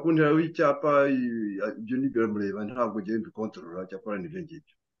uzashaka kunteraho icyapa, ibyo ni biramureba, ntabwo ngiye mbikontorora, cyakora nibyo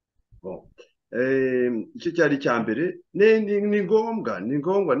ngibyo. Bon, icyo cyari icya mbere, ni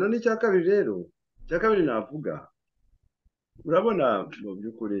ngombwa. None icya kabiri rero, icya kabiri navuga, urabona mu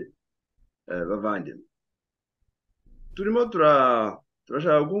by'ukuri bavandimwe, turimo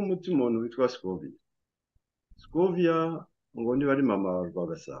turashaka guha umuti umuntu witwa Scovia ngo niba ari mama wa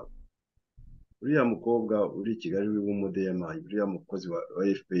Rwagasabo, uriya mukobwa uri i Kigali w'umudema, uriya mukozi wa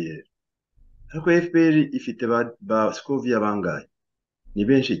FPR. Ariko FPR ifite ba Scovia bangahe? Ni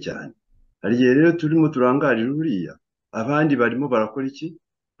benshi cyane. Hari igihe rero turimo turangarira uriya, abandi barimo barakora iki?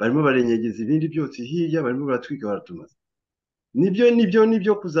 Barimo barenyegeza ibindi byose hirya, barimo baratwika, baratumaza.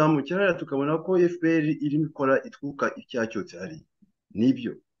 Nibyo kuzamukira tukabona ko FPR irimo ikora itwuka icyaha cyose hari.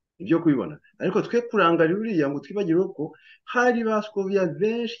 Nibyo kubibona. Ariko twe kurangarira uriya ngo twibagire ko hari ba Scovia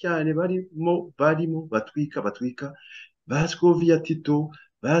benshi cyane barimo batwika, ba Scovia Tito,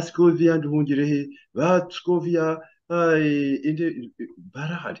 ba Scovia Nduhungirehe, ba Scovia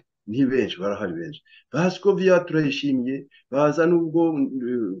barahari. Ni benshi, barahari benshi. Ba Scovia Turayishimiye, baza nubwo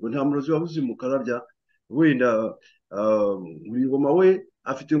nta murozi wabuze umukarabya, wenda buri ngoma we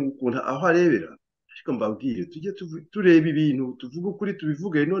afite ukuntu aho arebera. Ariko mbabwire, tujye tureba ibintu, tuvuge ukuri,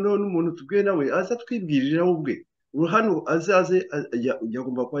 tubivuge, noneho n'umuntu tubwiye nawe aza twibwirira ubwe. Hano azaze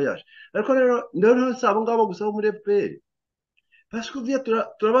yagomba kuba yaje. Ariko rero si abo ngabo gusa bo muri FPR. Ba Scovia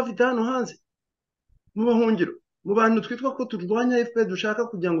turabafite hano hanze mu bahungiro, mu bantu twitwa ko turwanya FPR, dushaka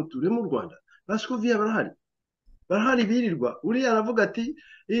kugira ngo ture mu Rwanda. Ba Scovia barahari birirwa. Uriya aravuga ati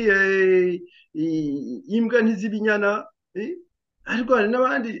imbwa ntizibinyana, ariko hari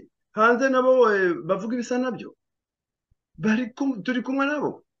n'abandi hanze nabo bavuga ibisa nabyo, turi kumwe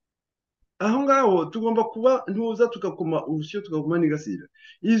nabo. Aho ngaho tugomba kuba ntuza, tugakoma urusyo, tukaguma n'igasira.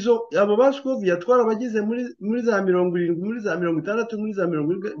 Abo ba Scovia twarabagize muri za 70, muri za 60, muri za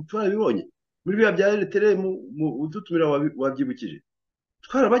 70, twarabibonye. muri biriya bya RTL mu udutumira wabyibukije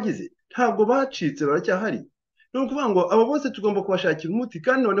twarabagize ntabwo bacitse baracyahari ni ukuvuga ngo abo bose tugomba kubashakira umuti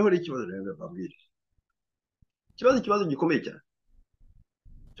kandi noneho ari ikibazo rero babwire ikibazo gikomeye cyane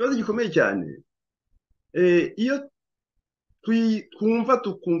ikibazo gikomeye cyane iyo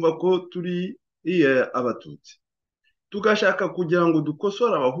tukumva ko turi abatutsi tugashaka kugira ngo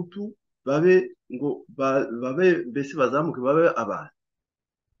dukosore abahutu babe mbese bazamuke babe abantu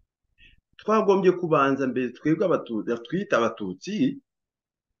twagombye kubanza mbere twebwe twita abatutsi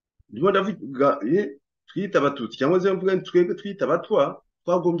ndimo ndavuga twita abatutsi cyangwa se mvuga twebwe twita abatwa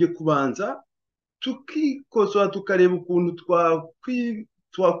twagombye kubanza tukikosora tukareba ukuntu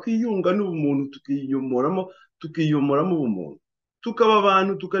twakwiyunga n'ubumuntu tukiyomoramo ubumuntu tukaba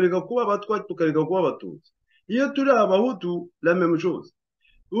abantu tukareka kuba abatwa tukareka kuba abatutsi iyo turi abahutu la même chose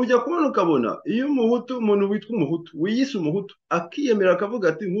ujya kubona ukabona iyo umuntu witwa umuhutu wiyise umuhutu akiyemera akavuga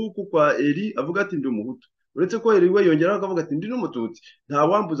ati nk'uku kwa Eri avuga ati ndi umuhutu uretse ko Eri we yongeraho akavuga ati ndi n'umututsi nta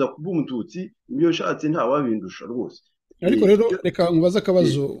wambuza kuba umututsi iyo nshatse nta wabindusha rwose ariko rero reka nkubaze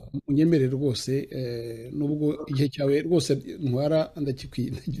akabazo unyemerere rwose nubwo igihe cyawe rwose ntwara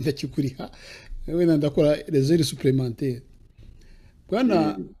ndakikuriha wenda ndakora reserve supplémentaire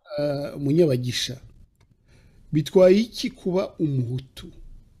bwana Munyabagisha bitwaye iki kuba umuhutu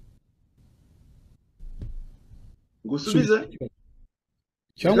gusubiza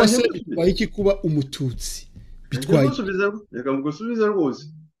cyangwa se bitwaye iki kuba umututsi bitwaye reka ngusubize rwose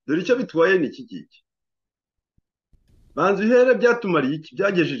dore icyo bitwaye ni iki giki banza uhere byatumariye iki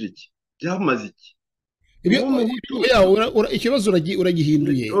byagejeje iki byamaze iki ikibazo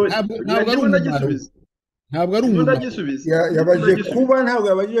uragihinduye ntabwo ari umumaro ntabwo ari umumaro yabaje kuba ntabwo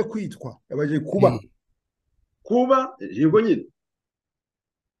yabaje kwitwa yabaje kuba yego nyine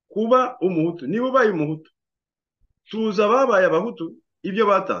kuba umuhutu niba ubaye umuhutu tuzi ababaye abahutu ibyo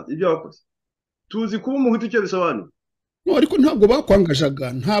batanze ibyo bakoze tuzi kuba umuhutu icyo bisobanura ariko ntabwo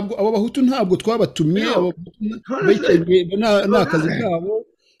bakwangajaga ntabwo abo bahutu ntabwo twabatumye nta kazi kabo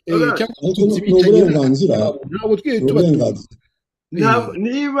cyangwa abatutsi uburenganzira ntabwo twari tubatumye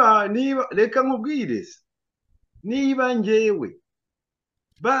niba reka nkubwire niba ngewe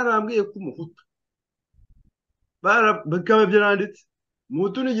barambwiye ko umuhutu bikaba byaranditse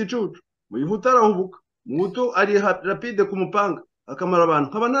umuhutu ni igicucu umuhutu arahubuka umuhutu ari rapide ku mupanga akamara abantu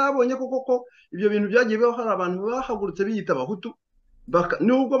nkaba nabonye ko ibyo bintu byagiye bibaho hari abantu bahagurutse biyita abahutu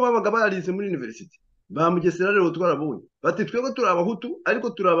nubwo babaga barize muri university ba Mugesera rero twarabonye bati twebwe turi abahutu ariko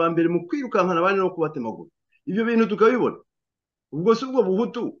turi abambere mu kwirukankana abandi no kubatemagura ibyo bintu tukabibona ubwo si ubwo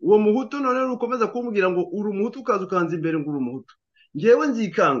buhutu uwo muhutu none ukomeza kumbwira ngo uri umuhutu ukaza ukanza imbere ngo uri umuhutu ngewe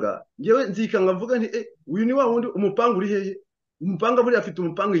nzikanga mvuga nti uyu ni wa wundi umupanga uri hehe umupanga buriya afite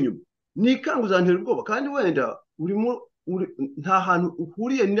umupanga inyuma nikanga uzantera ubwoba kandi wenda nta hantu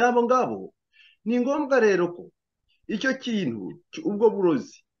uhuriye n'abo ngabo ni ngombwa rero ko icyo kintu ubwo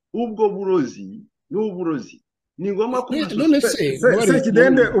burozi n'uburozi ni ngombwa ko none se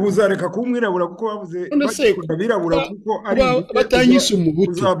kidende ubuzareka kumwirabura kuko bavuze abirabura kuko ari batanyise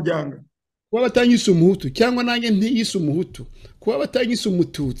umuhutu uzabyanga kuba batanyise umuhutu cyangwa nanjye ntiyise umuhutu kuba batanyise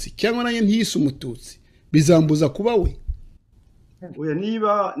umututsi cyangwa nanjye ntiyise umututsi bizambuza kuba we oya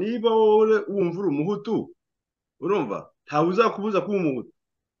niba wowe wumva uri umuhutu urumva ntawe uzakubuza kuba umuhutu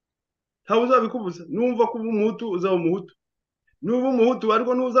ntawe uzabikubuza numva kuba umuhutu uzaba umuhutu nuba umuhutu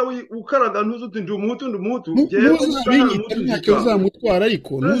ariko nuza ukaraga ntuzi uti ndi umuhutu ntacyo uzamutwara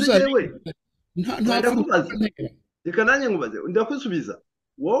ariko reka nanjye nkubaze ndakwisubiza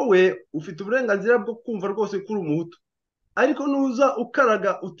wowe ufite uburenganzira bwo kumva rwose ko uri umuhutu ariko nuza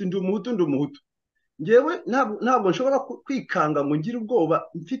ukaraga uti ndi umuhutu ngewe ntabwo nshobora kwikanga ngo ngire ubwoba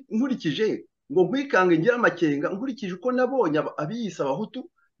nkurikije ngo nkwikange ngire amakenga nkurikije uko nabonye abiyise abahutu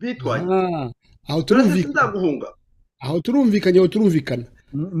bitwaye aho turumvikanye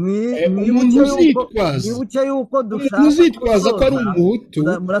ntuzitwaza ko ari umuhutu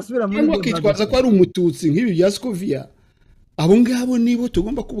cyangwa akitwaza ko ari umututsi nk'ibi bya Scovia abo ngabo nibo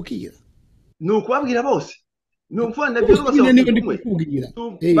tugomba kubwira ni ukubabwira bose ni ukuvuga nabyo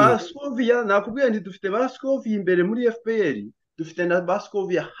ba Scovia nakubwiye nti dufite ba Scovia imbere muri FPR dufite na ba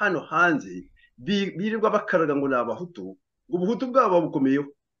Scovia hano hanze birirwa bakaraga ngo ni abahutu ngo ubuhutu bwabo babukomeyeho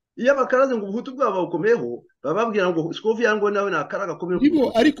iyo bakaraze ngo ubuhutu bwabo babukomeyeho bababwira ngo Scovia ngo nawe nakaraga komeye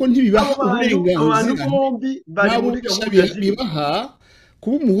ariko ntibibaha uburenganzira nta bubasha bibaha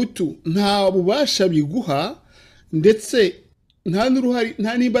kuba umuhutu nta bubasha biguha ndetse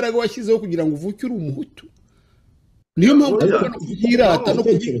nta n'imbaraga washyizeho kugira ngo uvuke uri umuhutu niyo mpamvu Oya. tugomba no kubyirata no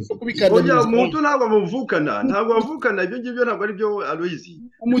Igitekerezo. kubikandamiza Oya, umuntu ntabwo bamuvukana, ntabwo bavukana, ibyo ngibyo ntabwo ari byo Aloyizi.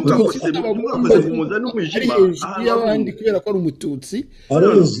 umututsi Ntimugakoze mu muza ari n'umwijima hejuru y'abandi kubera ko ari umututsi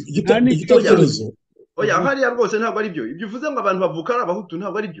Aloyizi, igitekerezo. Oya, hariya rwose ntabwo ari byo. Ibyo uvuze ngo abantu bavuka ari abahutu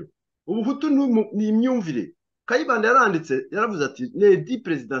ntabwo ari byo. Ubuhutu ni imyumvire. Kayibanda yaranditse, yaravuze ati nedi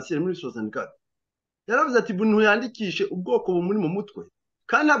presidentielle muri 64. Yaravuze ati buntu yandikishe ubwoko bumuri mu mutwe.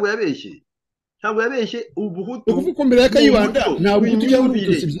 Kandi ntabwo yabeshye. Ntabwo yabeshye ubuhutu. ukuvuga ko mbere ya Kayibanda nta buhutu cyangwa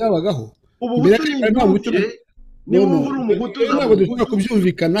ubututsi byabagaho. Ubuhutu ni imyumvire. Niba uri umuhutu ntabwo dushobora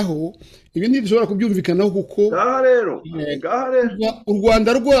kubyumvikanaho, ibi ntidushobora kubyumvikanaho kuko ngaha rero u Rwanda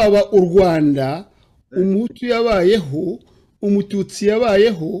rwaba u Rwanda, umuhutu yabayeho, umututsi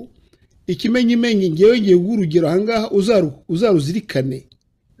yabayeho, ikimenyimenyi ngewe ngiye urugero ahangaha uzaruzirikane.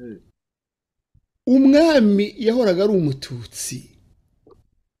 Umwami yahoraga ari umututsi.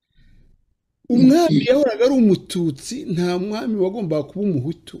 Umwami yahoraga ari umututsi, nta mwami wagombaga kuba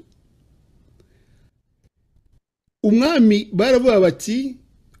umuhutu. Umwami baravuga bati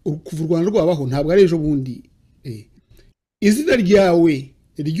kuva u Rwanda rwabaho ntabwo ari ejo bundi, izina ryawe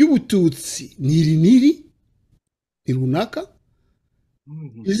ry'ubututsi ni runaka,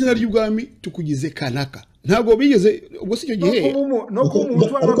 izina ry'ubwami tukugize kanaka. Ntabwo bigeze ubwo si icyo gihe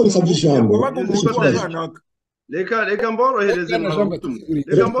ariko bisabye ijambo. Reka mborohereze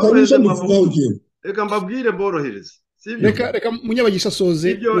reka mbabwire mborohereze. Reka Munyabagisha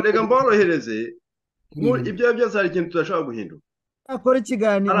soze. Reka mborohereze. Ibyo byose hari ikintu tudashobora guhindura. akora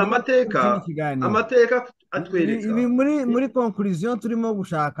ikiganiro. Hari amateka atwereka. Ibi muri conclusion turimo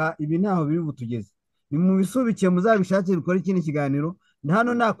gushaka, ibi ntaho biri butugeze. Ni mu bisubikiye muzabishakire ukora ikindi kiganiro.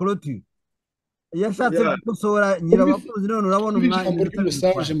 Hano nta clôture. Yashatse gukosora nyirabakozi, none urabona umwanya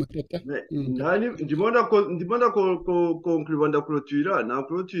message matata. Ndibona ko conclure clôture na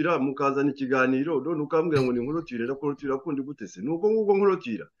clôture mukazana ikiganiro none ukambwira ngo ni clôture na clôture kundi gutese. Nuko nguko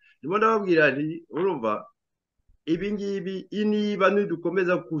clôture. Ndibona babwira nti urumva ibi ngibi niba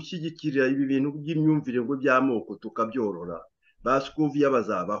nidukomeza gushyigikira ibi bintu by'imyumvire ngo by'amoko tukabyorora, ba Scovia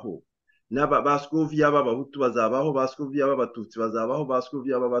bazabaho, ba Scovia b'abahutu bazabaho, ba Scovia b'abatutsi bazabaho, ba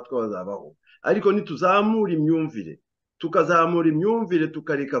Scovia b'abatwa bazabaho. Ariko nituzamura imyumvire, tukazamura imyumvire,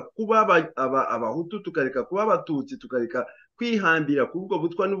 tukareka kuba abahutu, tukareka kuba abatutsi, tukareka kwihambira kubwo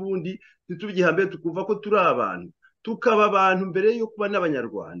butwa n'ubundi, ntitubyihambe tukumva ko turi abantu, tukaba abantu mbere yo kuba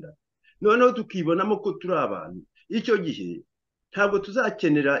n'abanyarwanda, noneho tukibonamo ko turi abantu. Icyo gihe ntabwo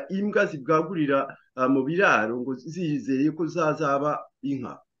tuzakenera imbwa zibwagurira mu biraro ngo zizeye ko zazaba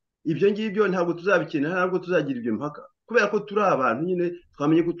inka. Ibyo ngibyo ntabwo tuzabikenera, ntabwo tuzagira ibyo mpaka, kubera ko turi abantu nyine,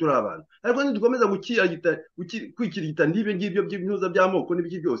 twamenye ko turi abantu. Ariko nidukomeza kwikirigita n'ibyo ngibyo by'impuza by'amoko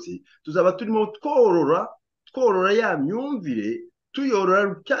n'ibiki byose, tuzaba turimo tworora ya myumvire,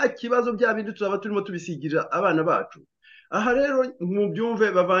 tuyorora cya kibazo bya bindi tuzaba turimo tubisigirira abana bacu. Aha rero mu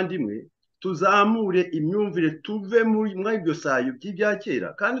byumve bavandimwe, tuzamure imyumvire, tuve muri ibyo sayo by'ibya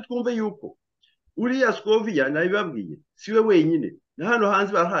kera, kandi twumve yuko uriya Scovia nabibabwiye siwe wenyine, na hano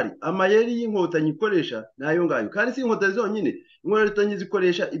hanze bahari amayeri y'inkotanyi ikoresha nayo ngayo, kandi si inkotanyi zonyine, inkotanyi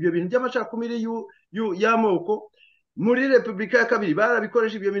zikoresha ibyo bintu by'amacakubiri y'amoko. Muri Repubulika ya kabiri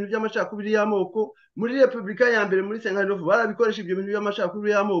barabikoresha ibyo bintu by'amacakubiri y'amoko, muri Repubulika ya mbere muri Sengarofu barabikoresha ibyo bintu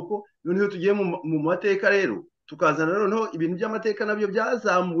by'amacakubiri y'amoko. Noneho tugiye mu mateka rero, tukazana noneho ibintu by'amateka nabyo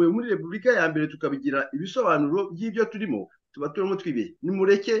byazamuwe muri Repubulika ya mbere, tukabigira ibisobanuro by'ibyo turimo, tuba turimo twibeshye.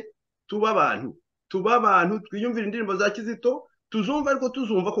 Nimureke tuba abantu, twiyumvire indirimbo za Kizito, tuzumva ariko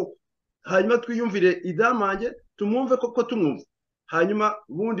tuzumva koko, hanyuma twiyumvire idamange, tumwumve koko tumwumva, hanyuma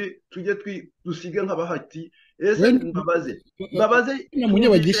ubundi tujye dusige nk'abahati. Ese mbabaze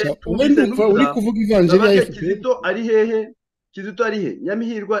Munyabagisha ndumva uri kuvuga ivanjiri ya FPR. Kizito ari he?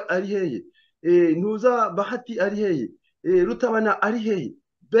 Nyamihirwa ari hehe? Ntuza Bahati ari hehe? Rutabana ari hehe?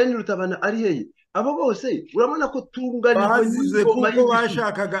 Ben Rutabana ari hehe? Abo bose urabona ko tunganirwa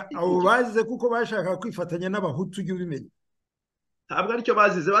bazize kuko bashakaga kwifatanya n'abahutu y'ubimenye. Ntabwo aricyo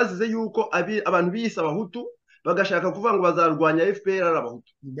bazize yuko abantu biyise abahutu bagashaka kuvuga ngo bazarwanya FPR ari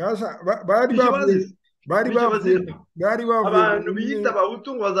abahutu. bari bavuye abantu biyita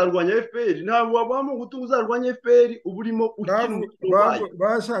abahutu ngo bazarwanya FPR. Ntabwo waba mu hutu uzarwanya FPR, uburimo ukina.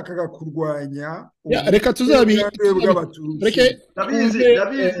 Bashakaga kurwanya reka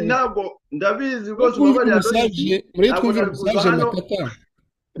ndabizi rwose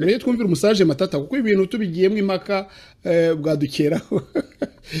muri twumvira umusaje matata kuko ibintu tubigiyemo impaka bwadukeraho.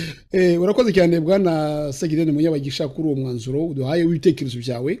 Urakoze cyane bwana Segirene Munyabagisha kuri uwo mwanzuro uduhaye w'ibitekerezo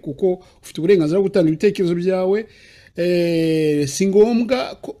byawe, kuko ufite uburenganzira bwo gutanga ibitekerezo byawe. Si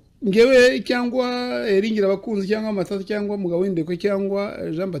ngombwa ngewe cyangwa ringira abakunzi cyangwa Matata cyangwa Mugabo w'Indekwe cyangwa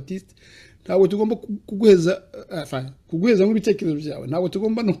Jean Baptiste ntabwo tugomba kuguheza nk'ibitekerezo byawe, ntabwo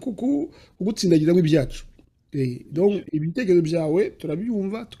tugomba no kugutsindagira nk'ibyacu. Ibitekerezo byawe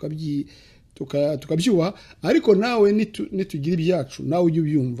turabyumva tukabyubaha, ariko nawe nitugira ibyacu nawe ujye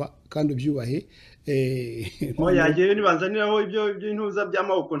ubyumva kandi ubyubahe. yagiye nibanzaniraho ibyo intuza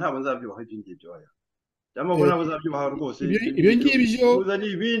by'amaboko ntabwo nzabyubaha ibyo ngibyo by'amaboko ntabwo nzabyubaha rwose. Ibyo ngibyo ni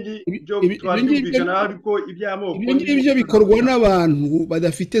ibindi byo twabyumvikana, ariko iby'amoko ibyo ngibyo bikorwa n'abantu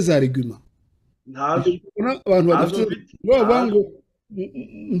badafite za reguma, abantu badafite ngo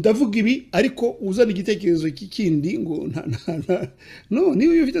ndavuga ibi ariko uzana igitekerezo k'ikindi ngo no,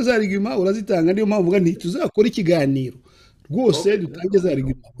 niba ufite za reguma urazitanga. Niyo mpamvu nti tuzakora ikiganiro rwose dutange za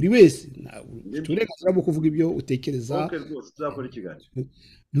reguma, buri wese turenganzira bwo kuvuga ibyo utekereza. tuzakora ikiganiro,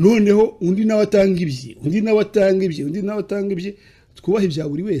 noneho undi nawe atanga ibye, undi nawe atanga ibye, twubahe ibya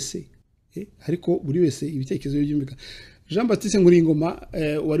buri wese, ariko buri wese ibitekerezo byumvikana. Jean Baptiste Nkuringoma,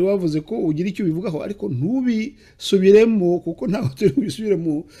 wari wavuze ko ugira icyo ubivugaho, ariko ntubisubiremo kuko ntabwo turi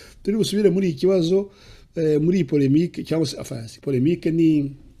busubire muri iki kibazo, muri iyi polemique, cyangwa se polemique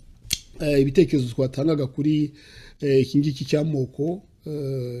ni ibitekerezo twatangaga kuri iki ngiki cy'amoko,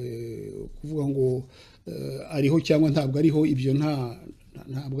 kuvuga ngo ariho cyangwa ntabwo ariho. Ibyo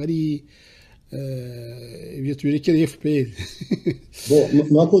ntabwo ari ibyo tubirekere FPR.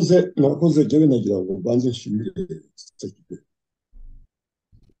 nakoze jewe nagira ngo banze nshimire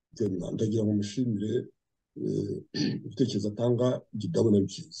ndagira ngo mushimire ibitekerezo atanga ndabona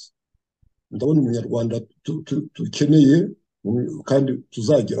byiza. Ndabona umunyarwanda dukeneye kandi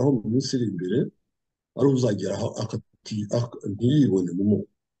tuzageraho mu minsi iri imbere, ari uzageraho ntiyibone mu moko,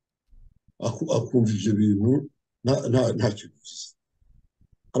 akumva ibyo bintu nta kintu bivuze.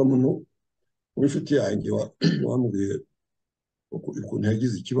 Hari umuntu w'inshuti yanjye wambwiye ukuntu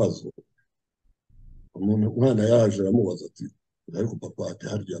yagize ikibazo. Umwana yaje aramubaza ati ariko papa ati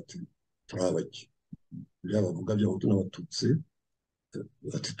harya ati turi abaki, biriya bavuga by'abahutu n'abatutsi,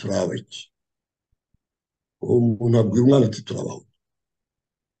 ati turi abaki. uwo muntu abwira umwana ati turabaho.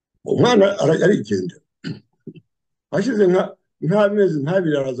 Umwana arigendera, hashize nk'amezi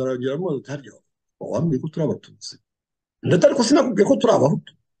nk'abiri araza aragira amazi atarya, wambwiye ko turi abatutsi, ndetse ariko sinakubwiye ko turi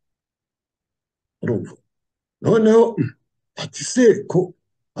abahutu. Urumva? Noneho ati se ko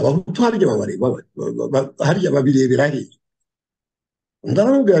abahutu harya harya babirebera hehe?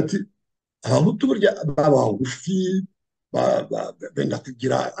 Ndaramubwira ati abahutu burya babagufi, benda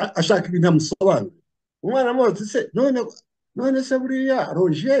kugira ashaka ibintu amusobanura. Umwana amubaza ati se none se buriya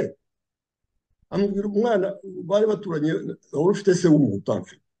Roger, amubwira umwana bari baturanye wari ufite se w'umuhutu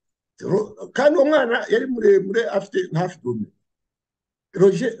amfite, kandi uwo mwana yari muremure afite hafi dome.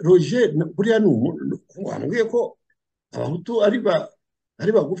 Roger buriya ni umuntu wambwiye ko abahutu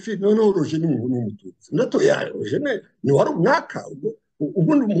ari bagufi, noneho Roger ni umututsi. Ndatoya Roger ni wari umwaka,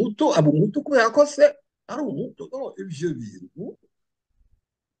 ubundi umuhutu aba umuhutu kubera ko se ari umuhutu. Ibyo bintu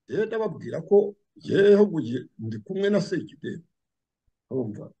rero ndababwira ko yeho ndi kumwe na Sekideni.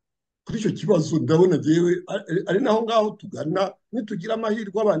 Urumva? Kuri icyo kibazo ndabona jewe ari naho ngaho tugana, nitugira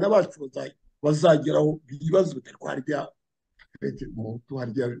amahirwe abana bacu bazageraho ibibazo bitarwarya umuhutu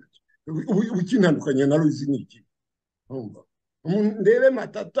harya ukintandukanye na Ruzi niki. Urumva? Ndebe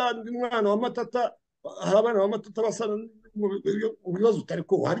Matata, ndi mwana wa Matata, abana ba Matata basana mu bibazo utari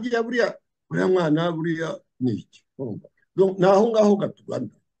ko harya buriya mwana buriya niki. Urumva? Naho ngaho gatugana.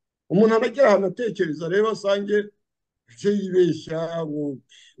 Umuntu aragera ahantu atekereza rero asange icyo yibeshya ngo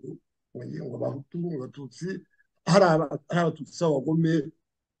abahutu n'abatutsi hari abatutsi b'abagome,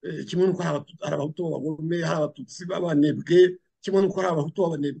 kimwe n'uko hari abahutu b'abagome, hari abatutsi b'abanebwe, kimwe n'uko hari abahutu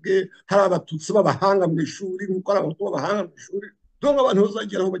b'abanebwe, hari abatutsi b'abahanga mu ishuri nk'uko hari abahutu b'abahanga mu ishuri. Donc abantu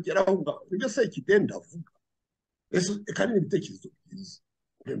bazageraho bageraho ngaho. Ibyo Sekideni ndavuga kandi n'ibitekerezo byiza.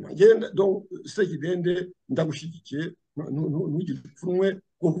 Sekideni ndagushyigikiye, ntugire ipfunwe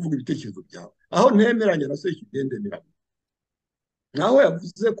bwo kuvuga ibitekerezo byawe. Aho ntemeranya na Sekideni niramo naho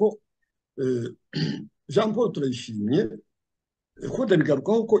yavuze ko Jean Paul Turayishimye ko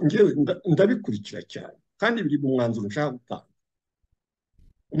ndabigarukaho ko ngewe ndabikurikira cyane, kandi biri mu mwanzuro nshaka gutanga.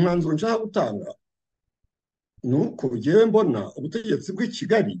 Umwanzuro nshaka gutanga ni uko ngewe mbona ubutegetsi bw'i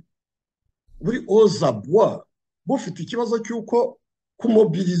Kigali buri ozabwa bufite ikibazo cy'uko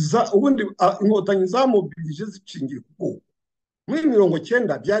kumobiriza, ubundi inkotanyi zamobirije zishingiye ku bwoko. Muri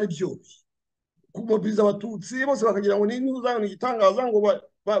 90 byari byoroshye kumobiriza abatutsi bose bakagira ngo ni uzana igitangaza ngo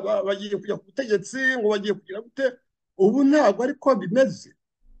bagiye kujya ku butegetsi, ngo bagiye kugira gute. Ubu ntabwo ariko bimeze.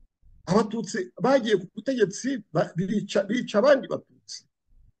 Abatutsi bagiye ku butegetsi bica abandi batutsi,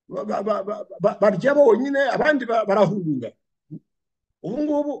 barya bonyine, abandi barahunga. Ubu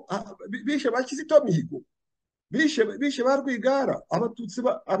ngubu bishe ba Kizito Mihigo, bishe ba Rwigara,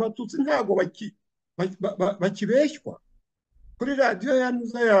 abatutsi ntago bakibeshywa. Kuri radiyo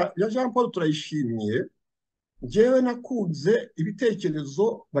ya Jean Paul Turayishimiye, njyewe nakunze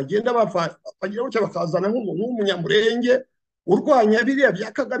ibitekerezo bagenda bagira gutya bakazana nk'umuntu w'umunyamurenge urwanya biriya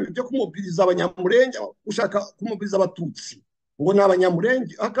bya Kagame byo kumubiriza abanyamurenge, ushaka kumubiriza abatutsi ngo ni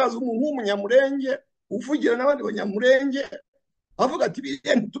abanyamurenge, hakaza umuntu w'umunyamurenge uvugira n'abandi banyamurenge avuga ati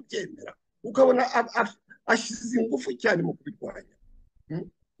biriya ntitubyemera, ukabona ashyize ingufu cyane mu kubirwanya.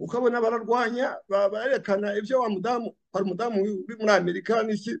 Ukabona bararwanya barerekana ibyo hari umudamu uri muri Amerika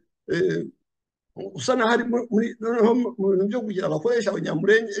n'iki usa naho ari mu bintu byo kugira abakoresha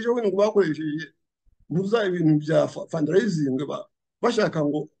abanyamurenge. Ejo bundi ngo bakoresheje ibintu bya fundraising bashaka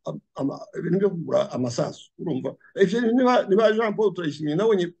ngo ibintu byo kugura amasasu. Urumva ibyo niba Jean Paul Turayishimiye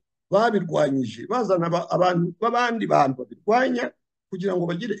nabonye babirwanyije, bazana abantu b'abandi bantu babirwanya kugira ngo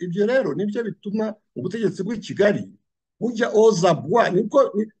bagire ibyo. Rero nibyo bituma ubutegetsi bw'i Kigali bujya ozabwa.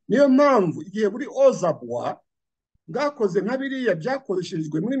 Niyo mpamvu igihe buri ozabwa bwakoze nka biriya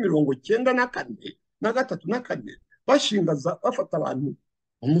byakoreshejwe muri 1994 na 1994 bashingaza bafata abantu.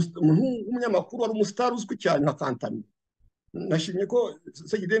 Umunyamakuru wari umusitari uzwi cyane nka Kantani, nashimye ko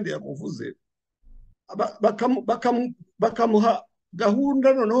Segidende yamuvuze, bakamuha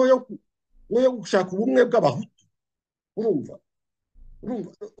gahunda noneho yo gushaka ubumwe bw'abahutu. Urumva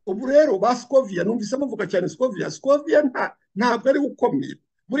ubu rero ba Scovia, numvise muvuga cyane Scovia ntabwo ari ukomeye,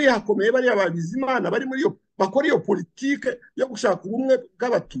 buriya hakomeye bariya Bizimana bari muri yo bakora iyo politike yo gushaka ubumwe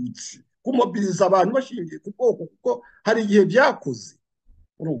bw'abatutsi, kumobiriza abantu bashingiye ku bwoko, kuko hari igihe byakoze.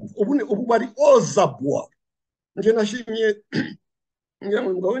 Ubu bari ozabwa. Nje nashimye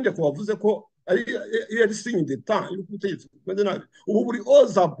umugabo wende ko wavuze ko ari signe de temps y'ubutegetsi bwende nabi. Ubu buri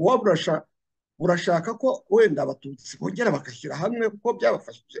ozabwa burashaka ko wenda abatutsi bongera bakashyira hamwe kuko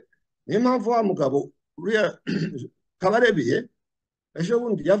byabafashije. Niyo mpamvu wa mugabo uriya Kabarebeye ejo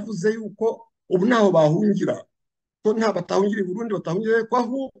bundi yavuze yuko ubu ntaho bahungira, ko nta batahungira i Burundi, batahungira ko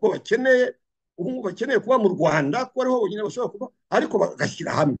ahubwo bakeneye kuba mu Rwanda, ko ariho bonyine bashobora kuba, ariko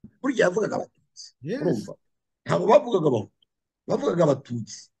bagashyira hamwe. Burya yavugaga abatutsi. Urumva ntabwo bavugaga abahutu, bavugaga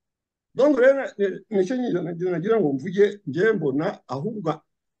abatutsi. Donc rero nicyo nagira ngo mvuge, njye mbona ahubwo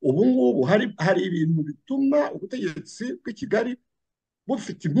ubu ngubu hari ibintu bituma ubutegetsi bw'i Kigali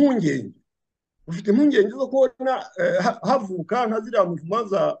bufite impungenge zo kubona havuka nka ziriya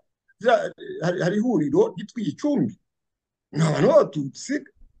muvuma hari ihuriro ryitwa Igicumbi. Ni abantu b'abatutsi,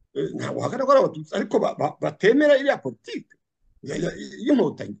 ntabwo bahakana ko ari abatutsi, ariko batemera iriya politike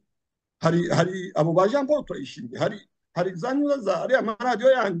y'inkotanyi. Hari abo ba Jean Paul Turayishimiye, hari za nyura za ariya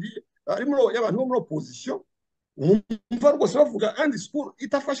maradiyo yandi arimo y'abantu bo muri opposition, umva rwose bavuga andi school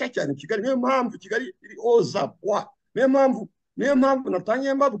itafasha cyane Kigali. Niyo mpamvu Kigali iri ozabwa. Niyo mpamvu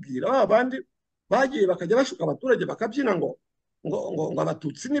natangiye mbabwira babandi bagiye bakajya bashuka abaturage bakabyina ngo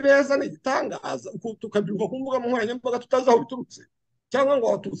abatutsi ni beza, ni igitangaza, tukabyumva ku mbuga nkoranyambaga tutazi aho biturutse, cyangwa ngo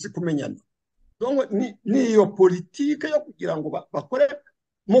abatutsi kumenyana. Ni iyo politike yo kugira ngo bakore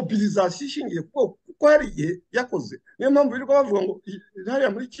mobilisation ishingiye kuko hari igihe yakoze. Niyo mpamvu birirwa bavuga ngo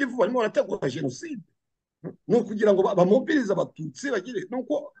hariya muri Kivu barimo barategura jenoside, ni ukugira ngo bamobilize abatutsi bagire.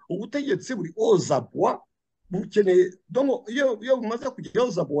 Nuko ubutegetsi buri ozabwa bukeneye. Iyo bumaze kujya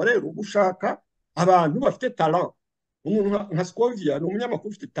ozabwa rero bushaka abantu bafite talent. Umuntu nka Scovia ni umunyamakuru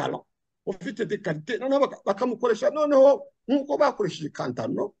ufite talent, ufite de qualité, noneho bakamukoresha noneho nk'uko bakoresheje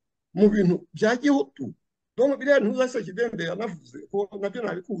Kantano mu bintu bya gihutu. Donc biriya ntuzase Kidende yanavuze ko nabyo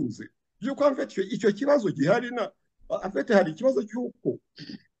nabikunze, yuko amfite icyo kibazo gihari afite, hari ikibazo cy'uko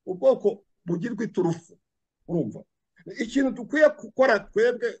ubwoko bugirwa iturufu. Urumva ikintu dukwiye gukora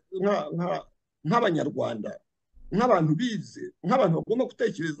twebwe nk'abanyarwanda, nk'abantu bize, nk'abantu bagomba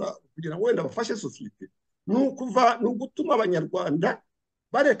gutekereza kugira ngo wenda bafashe sosiyete, ni ugutuma abanyarwanda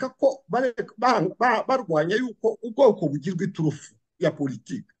barwanya yuko ubwoko bugirwa iturufu ya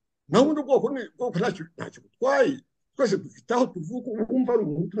politiki. naho ubundi ubwoko ntacyo butwaye, twese dufite aho tuvuga. wumva ari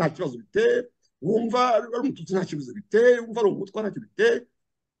umuhutu nta kibazo biteye, wumva ari umututsi nta kibazo biteye, wumva ari umutwa ntacyo biteye,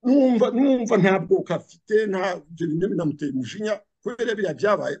 numva nta bwoko afite, nta ibyo bintu binamuteye umujinya kubera biriya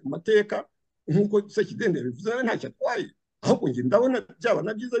byabaye mu mateka. Nk'uko Sekidende yabivuze nawe ntacyo atwaye, ahubwo njye ndabona byaba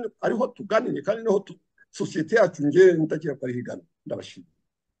na byiza ariho tuganire, kandi niho sosiyete yacu nge ndagira ko ari higana. Ndabashimira.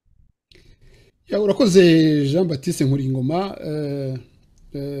 Urakoze Jean Baptiste Nkuringoma.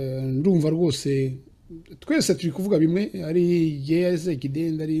 Ndumva rwose twese turi kuvuga bimwe, ari yeze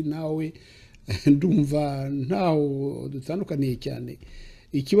Kidende ari nawe, ndumva ntaho dutandukaniye cyane.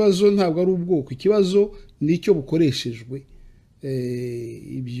 Ikibazo ntabwo ari ubwoko, ikibazo nicyo bukoreshejwe.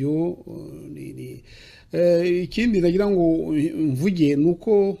 Ibyo ikindi nagira ngo mvuge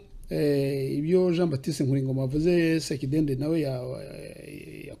nuko ibyo Jean Baptiste Nkuringoma avuze Sekidende nawe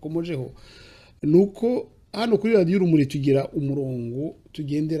yakomojeho ni uko hano kuri radiyo urumuri tugira umurongo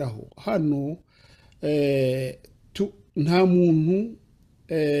tugenderaho hano nta muntu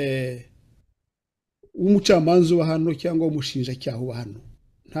w'umucamanza uba hano cyangwa w'umushinjacyaha uba hano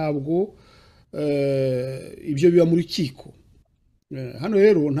ntabwo ibyo biba mu rukiko hano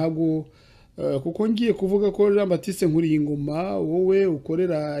rero ntabwo kuko ngiye kuvuga ko Jean Baptiste Nkuringoma wowe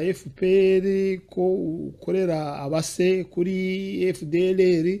ukorera FPR ko ukorera abase kuri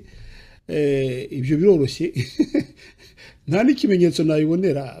FDLR ibyo biroroshye nta n'ikimenyetso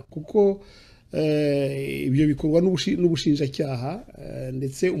nabibonera kuko ibyo bikorwa n'ubushinjacyaha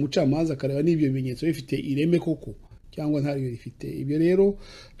ndetse umucamanza akareba n'ibyo bimenyetso bifite ireme koko cyangwa ntabyo bifite ibyo rero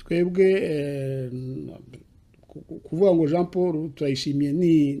twebwe kuvuga ngo Jean Paul turayishimiye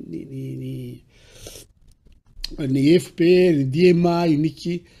ni FPR DMI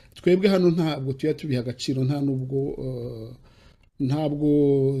niki twebwe hano ntabwo tuya tubiha agaciro nta nubwo ntabwo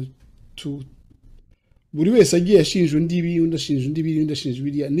buri wese agiye ashinja undi ibi undi ashinja undi ibi undi ashinja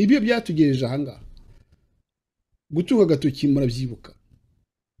biriya nibyo byatugejeje ahangaha gutunga agatoki murabyibuka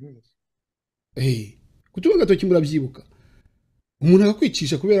gutunga agatoki murabyibuka umuntu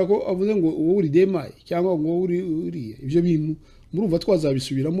akakwicisha kubera ko avuze ngo wowe uri demaye cyangwa ngo wowe uriye ibyo bintu murumva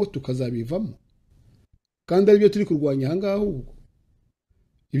twazabisubiramo tukazabivamo kandi aribyo turi kurwanya ahangaha ahubwo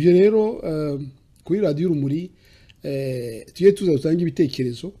ibyo rero kuri radiyo urumuri tujye tuza dutanga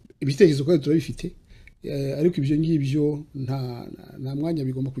ibitekerezo kandi turabifite ariko ibyo ngibyo nta mwanya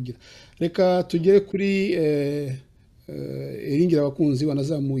bigomba kugira reka tugere kuri iringira abakunzi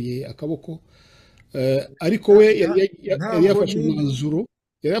wanazamuye akaboko ariko we yari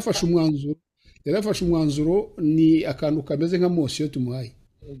yafashe umwanzuro ni akantu kameze nka mosiyo tumuhaye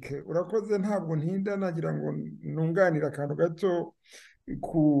urakoze ntabwo ntinda nagira ngo nunganire akantu gato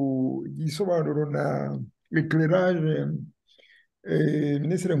ku gisobanuro na eclairage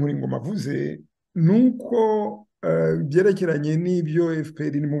Minisitiri Nkuringoma avuze nuko byerekeranye n'ibyo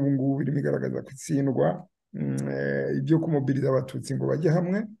FPR irimo ubu ngubu birimo igaragaza gutsindwa ibyo kumubiriza abatutsi ngo bajye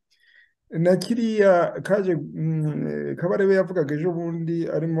hamwe na kiriya kaje Kabarebe yavugaga ejo bundi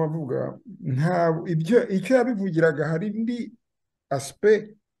arimo avuga icyo yabivugiraga hari indi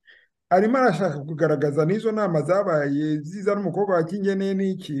aspect arimo arashaka kugaragaza n'izo nama zabaye ziza n'umukobwa wa Kingeneye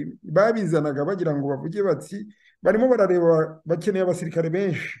n'iki babizanaga bagira ngo bavuge bati barimo barareba bakeneye abasirikare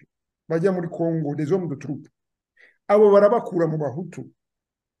benshi bajya muri Congo des hommes de troupe abo barabakura mu bahutu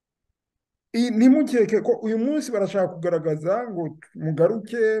ntimukeke ko uyu munsi barashaka kugaragaza ngo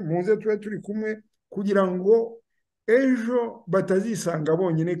mugaruke muze tube turi kumwe kugira ngo ejo batazisanga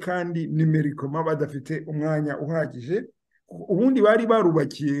bonyine kandi nimerikoma badafite umwanya uhagije ubundi bari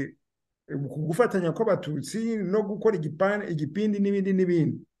barubakiye gufatanya kw'abatutsi no gukora igipindi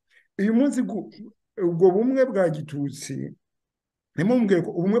n'ibindi uyu munsi ubwo bumwe bwa gitutsi ntimumbwire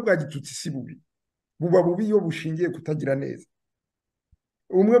ko ubumwe bwa gitutsi si bubi buba bubi iyo bushingiye kutagira neza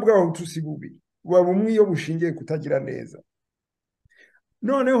ubumwe bw'abahutu si bubi buba bumwe iyo bushingiye kutagira neza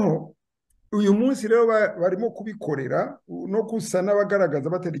noneho uyu munsi rero barimo kubikorera no gusa n'abagaragaza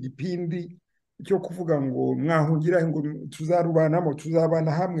batera igipindi cyo kuvuga ngo mwahungira ngo tuzarubanamo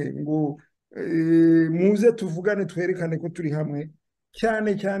tuzabana hamwe ngo muze tuvugane twerekane ko turi hamwe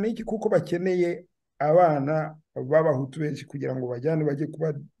cyane cyane iki kuko bakeneye abana b'abahutu benshi kugira ngo bajyane bajye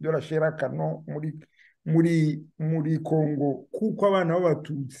kuba dorashera kano muri Congo kuko abana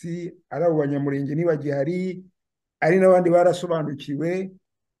b'abatutsi ari abo banyamurenge ntibagihari ari n'abandi barasobanukiwe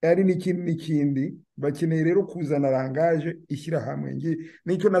ari n'ikindi bakeneye rero kuzana rangaje ishyira hamwe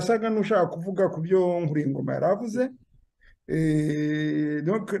nicyo nasaga n'ushaka kuvuga ku byo Nkuringoma yaravuze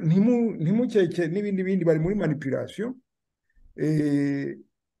ntimukeke n'ibindi bari muri manipulation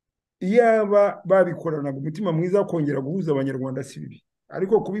iyaba babikoranaga umutima mwiza wo kongera guhuza abanyarwanda si bibi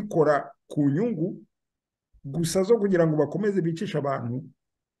ariko kubikora ku nyungu gusa zo kugira ngo bakomeze bicisha abantu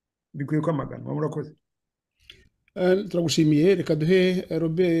bikwiye kwamaganwa murakoze turagushimiye reka duhe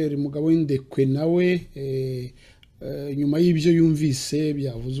Robert Mugabo w'Indekwe nawe nyuma y'ibyo yumvise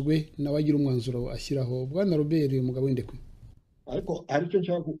byavuzwe nawe agira umwanzuro ashyiraho bwana Robert Mugabo w'Indekwe ariko aricyo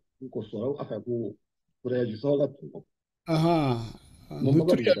nshaka gukosora akakureyagizaho gato aha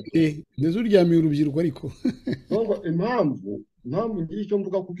nturyamiye urubyiruko ariko impamvu ngira icyo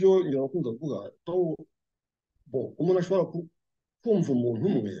mvuga ku byo nyabakunze kuvuga umuntu ashobora kumva umuntu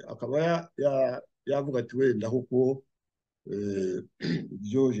umwe akaba yavuga ati wenda kuko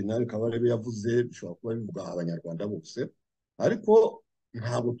ibyo Jenerali Kabarebe yavuze bishobora kuba bivuga abanyarwanda bose ariko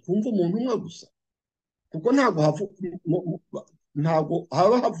ntabwo twumva umuntu umwe gusa kuko ntabwo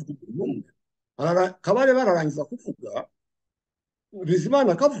haba havuga umuntu umwe Kabarebe ararangiza kuvuga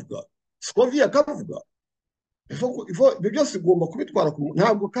bizimana akavuga Scovia akavuga ibyo byose ugomba kubitwara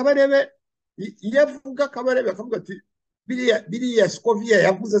ntabwo kabarebe iyo avuga kabarebe akavuga ati biriya Scovia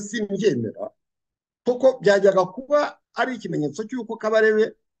yavuze simbyemera kuko byajyaga kuba ari ikimenyetso cy'uko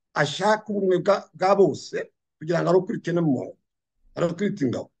kabarebe ashaka ubumwe bwa bose kugira ngo arukurike no mu mahoro arakwita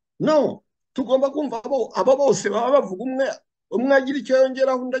ingabo no tugomba kumva abo bose baba bavuga umwe agira icyo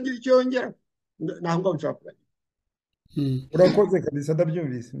yongeraho undi agira icyo yongeraho ntabwo ngaho nshaka kubagira urakoze kabisa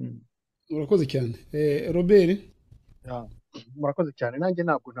ndabyumvise urakoze cyane Robert murakoze cyane nanjye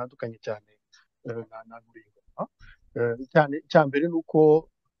ntabwo ntandukanye cyane na Nguringo cyane icya mbere ni uko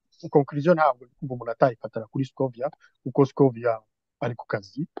conclusion ntabwo umuntu atayifatira kuri Scovia kuko Scovia ari ku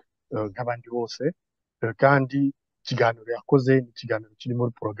kazi nk'abandi bose kandi ikiganiro yakoze ni ikiganiro kiri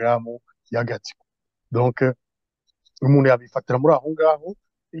muri porogaramu y'agatsiko donc umuntu yabifatira muri aho ngaho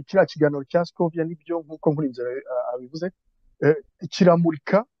kiriya kiganiro cya Scovia nibyo nk'uko Nkurinze abivuze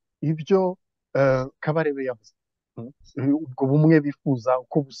kiramurika ibyo Kabarebe yavuze ubwo bumwe bifuza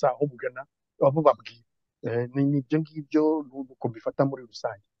uko busa aho bugana abo babwira ni ibyo ngibyo nuko mbifata muri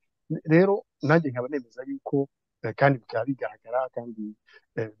rusange rero nanjye nkaba nemeza yuko kandi bikaba bigaragara kandi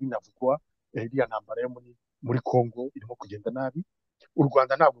binavugwa iriya ntambara yo muri Congo irimo kugenda nabi u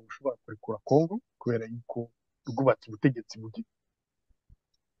Rwanda ntabwo rushobora kurekura Congo kubera yuko rwubatse ubutegetsi bugi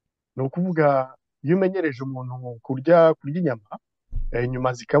ni ukuvuga iyo umenyereje umuntu kurya inyama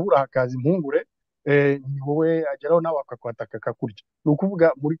inyuma zikabura hakaza impungure ni wowe ageraho nawe akakwataka akakurya ni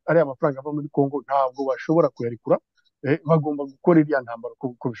ukuvuga muri ariya mafaranga ava muri Congo ntabwo bashobora kuyarekura bagomba gukora iriya ntambara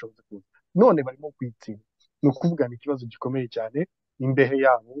uko bishobotse kose none barimo kwitsinda ni ukuvuga ni ikibazo gikomeye cyane imbehe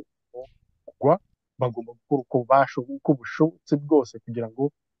yabo kugwa bagomba gukora uko bushobotse bwose kugira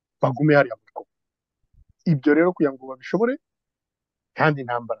ngo bagume hariya muri Congo ibyo rero kugira ngo babishobore kandi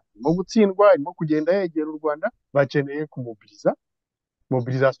intambara irimo gutsindwa irimo kugenda yegera u Rwanda bakeneye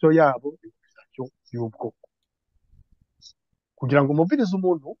mobilisation yabo mobilisation y'ubwoko kugira ngo mobilize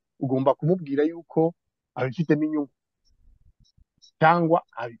umuntu ugomba kumubwira yuko abifitemo inyungu cyangwa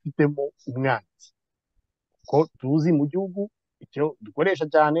abifitemo umwanzi ko tuzi mu gihugu icyo dukoresha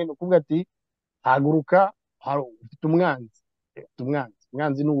cyane ni ukuvuga ati haguruka ufite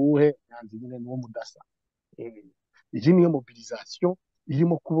umwanzi ni uwuhe umwanzi nyine ni uwo mudasa iyi niyo mobilisation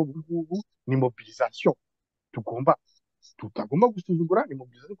irimo kuba ubu ni mobilisation tutagomba gusuzugura ni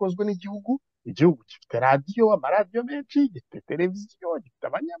mobilisation ikozwe n'igihugu gifite amaradiyo menshi gifite televiziyo gifite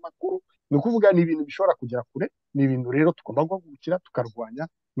abanyamakuru ni ukuvuga ni ibintu bishobora kugera kure ni ibintu rero tugomba guhagurukira tukarwanya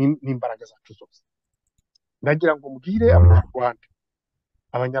n'imbaraga zacu zose ndagira ngo mbwire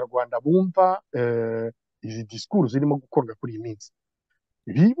abanyarwanda bumva izi disikuru zirimo gukorwa kuri iyi minsi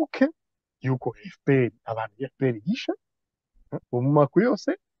bibuke yuko abantu FPR yishe mu mako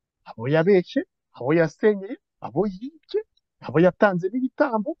yose abo yabeshye abo yasenyeye abo yibye abo yatanze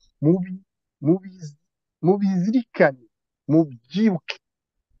n'ibitambo mubizirikane mubyibuke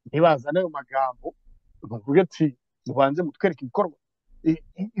ntibazane ayo magambo muvuge ati mubanze mutwereke ibikorwa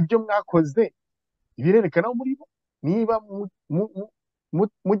ibyo mwakoze birerekana muri bo niba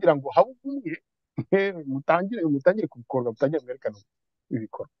mugira ngo habe umwe mutangire kubikorwa mutangire mwerekana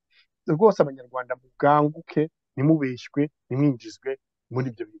ibikorwa rwose abanyarwanda muganguke ntimubeshywe ntimwinjizwe muri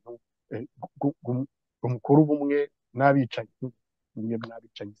ibyo bintu umukuru ubumwe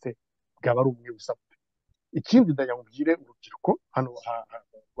n'abicanyi se bwaba ari ubumwe busa ikindi ndayamubwire urubyiruko hano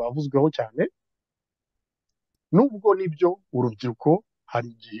rwavuzweho cyane nubwo nibyo urubyiruko hari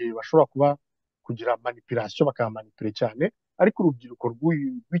igihe bashobora kugira manipulation bakamanipure cyane ariko urubyiruko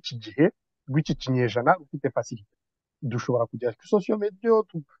rw'iki gihe rw'iki kinyejana rufite facilite dushobora kujya kuri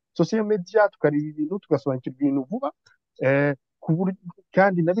social media tukareba ibintu tugasobanukirwa ibintu vuba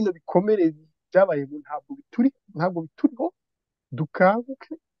kandi na bino bikomere byabaye ntabwo bituriho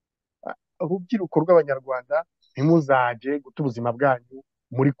dukanguke urubyiruko rw'abanyarwanda ntimuzaje guta ubuzima bwanyu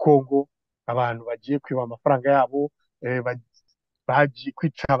muri Congo abantu bagiye kwiba amafaranga yabo bagiye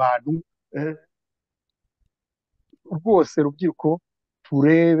kwica abantu rwose rubyiruko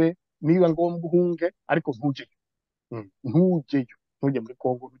turebe niba ngombwa uhunge ariko ntujye muri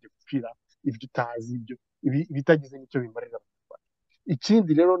Congo ntujye gupfira ibyo utazi ibitagize n'icyo bimarira abanyarwanda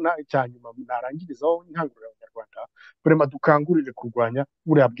ikindi rero cya nyuma narangirizaho nkangurira abanyarwanda burema dukangurire kurwanya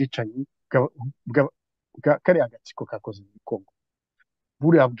buriya bwicanyi kariya agatsiko kakoze muri Congo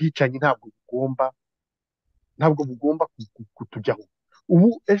buriya bwicanyi ntabwo bugomba kutujyaho ubu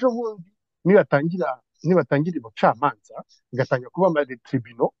ejo bundi nibatangira ubucamanza igatangira kuba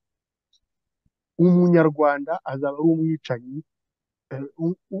amaretribino umunyarwanda azaba ari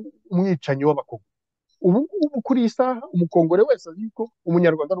umwicanyi w'abakongo ubu ngubu kuri iyi saha umukongore wese azi ko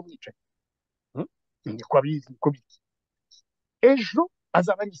umunyarwanda ari umwicanyi niko bizi ejo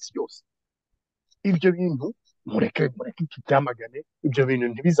azaba ari isi yose. Ibyo bintu mureke tubyamagane, ibyo bintu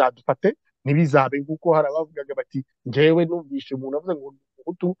ntibizadufate, ntibizabe nk'uko hari abavugaga bati njyewe numvishe umuntu avuze ngo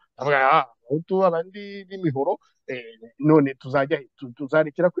umuhutu, avuga abahutu abandi b'imihoro, none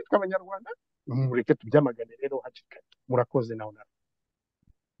tuzarekera kwitwa abanyarwanda. Mureke tubyamagane rero hakiri kare. Murakoze nawe.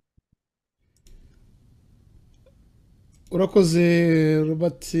 urakoze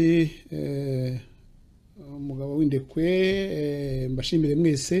Robert, umugabo w'indekwe, mbashimire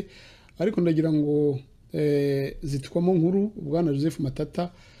mwese, ariko ndagira ngo zitwamo nkuru bwana Joseph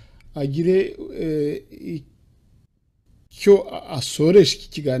Matata agire icyo asoresha iki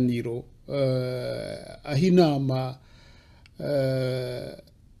kiganiro, aho inama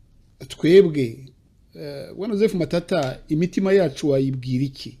twebwe. Bwana Joseph Matata, imitima yacu wayibwira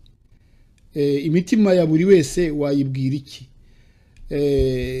iki? Imitima ya buri wese wayibwira iki?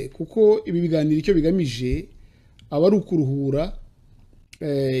 Kuko ibi biganiro icyo bigamije aba ari ukuruhura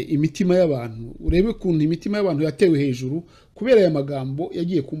imitima y'abantu. Urebe ukuntu imitima y'abantu yatewe hejuru kubera aya magambo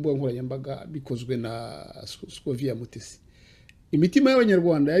yagiye ku mbuga nkoranyambaga bikozwe na Scovia Mutesi. Imitima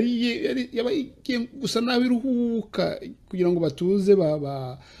y'abanyarwanda yagiye gusa nabi iruhuka kugira ngo batuze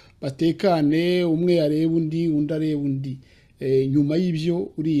batekane, umwe areba undi, undi areba undi. Nyuma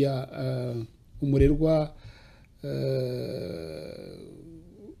y'ibyo uriya umurerwa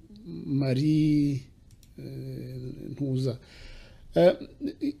Marie Ntuza,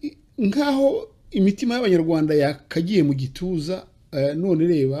 nkaho imitima y'abanyarwanda yakagiye mu gituza, none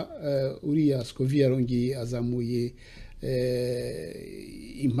reba uriya Scovia yarongeye azamuye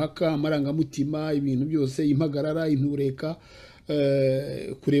impaka, amarangamutima, ibintu byose, impagarara, intureka,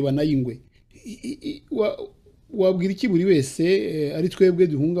 kurebana y'ingwe. Wabwira iki buri wese, ari twebwe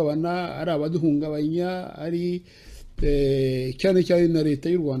duhungabana, ari abaduhungabanya, ari cyane cyane na leta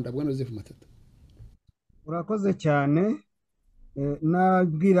y'u Rwanda? Bwana Joseph Matata. urakoze cyane.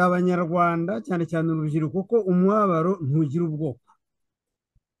 Nabwira abanyarwanda cyane cyane urubyiruko ko umwabaro ntugira ubwoko.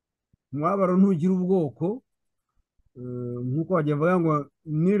 Umwabaro ntugira ubwoko, nk'uko bagiye bavuga ngo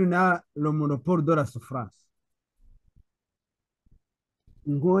nul n'a le monopole de la souffrance.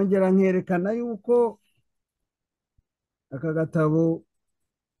 Nkongera nkerekana yuko aka gatabo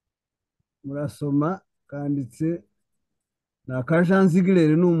murasoma kanditse na Jean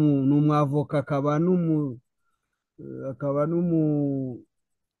Ziegler, ni umwavoka akaba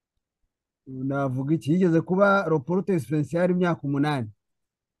navuga iki, yigeze kuba reporter spécial imyaka 8,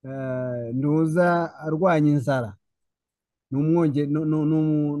 nduza arwanya inzara,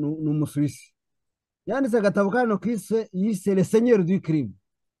 n'umusuwisi. Yanditse agatabo kano yise Le Seigneur du Crime.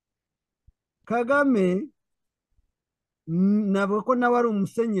 Kagame navuga ko nawe ari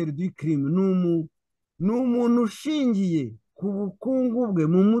umusenyeri du crime. Ni umuntu ushingiye ku bukungu bwe,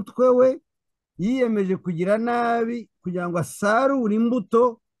 mu mutwe we yiyemeje kugira nabi kugira ngo asarure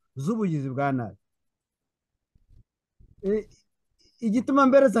imbuto z'ubugizi bwa nabi. Igituma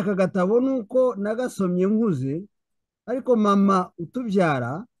mberetse aka gatabo ni uko nagasomye nkuze, ariko mama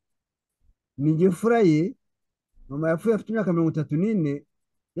utubyara ni Gefura ye, mama yapfuye afite imyaka 34,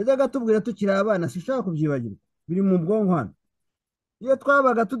 yajyaga atubwira tukiri abana, sinshaka kubyibagirwa, biri mu bwonko hano. Iyo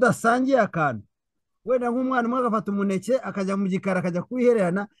twabaga tudasangiye akantu, wenda nk'umwana umwe agafata umuneke akajya mu gikara akajya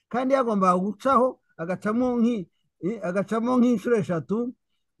kwihererana, kandi yagombaga gucaho agacamo nk'inshuro 3,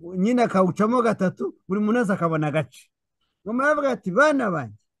 nyine akawucamo 3, buri muntu wese akabona agace. Mama yavuga ati bana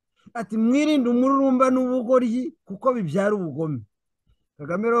banjye, ati mwirinde umururumba n'ubugoryi kuko bibyara ubugome.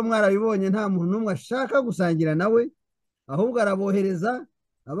 Kagame rero mwarabibonye, nta muntu n'umwe ashaka gusangira nawe, ahubwo arabohereza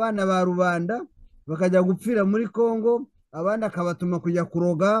abana ba rubanda bakajya gupfira muri Kongo, abandi akabatuma kujya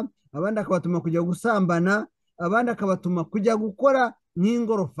kuroga, abandi akabatuma kujya gusambana, abandi akabatuma kujya gukora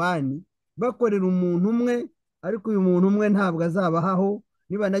nk'ingorofani bakorera umuntu umwe, ariko uyu muntu umwe ntabwo azabahaho,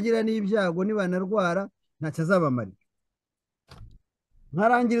 nibanagira n'ibyago, nibanarwara ntacyo azabamarira.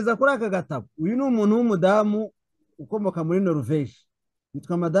 Nkarangiriza kuri aka gatabo. Uyu ni umuntu w'umudamu ukomoka muri Norvège,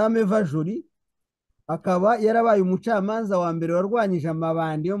 yitwa Madame Eva Joly, akaba yarabaye umucamanza wa mbere warwanyije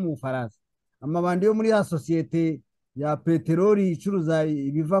amabandi yo mu Bufaransa, amabandi yo muri ya sosiyete ya peteroli icuruza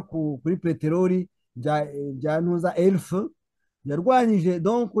ibiva kuri peteroli bya ntuza Elf. Yarwanyije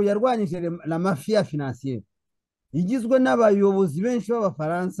la mafia financière igizwe n'abayobozi benshi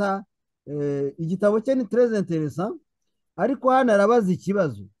b'Abafaransa. Igitabo cye ni très intéressant, ariko hano arabaza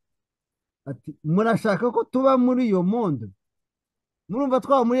ikibazo ati murashaka ko tuba muri iyo monde? Murumva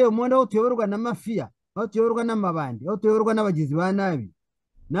twaba muri iyo monde aho tuyoborwa na mafia, aho tuyoborwa n'amabandi, aho tuyoborwa n'abagizi ba nabi?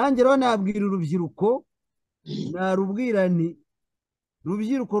 Nanjye rero nabwira urubyiruko, narubwira nti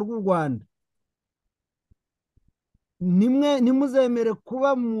rubyiruko rw'u Rwanda, nimuzemere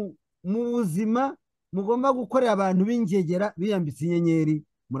kuba mu buzima mugomba gukorera abantu b'ingegera biyambitse inyenyeri.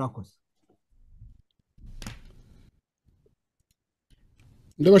 Murakoze.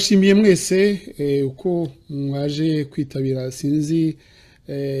 ndabashimiye mwese uko mwaje kwitabira. Sinzi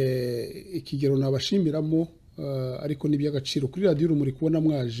ikigero nabashimiramo, ariko ni iby'agaciro kuri radiyo urumuri kubona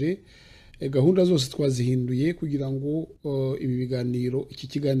mwaje. Gahunda zose twazihinduye kugira ngo iki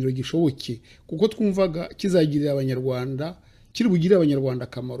kiganiro gishoboke, kuko twumvaga kizagirira abanyarwanda, kiri bugirire abanyarwanda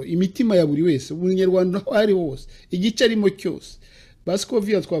akamaro, imitima ya buri wese, buri munyarwanda aho ari hose, igice arimo cyose. Ba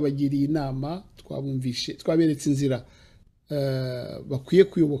Scovia twabagiriye inama, twabumvishe, twaberetse inzira bakwiye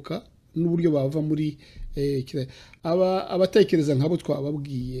kuyoboka n'uburyo bava muri abatekereza nk'abo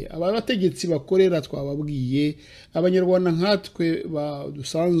twababwiye, abategetsi bakorera twababwiye, abanyarwanda nkatwe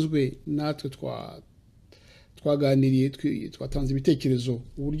dusanzwe natwe twaganiriye, twatanze ibitekerezo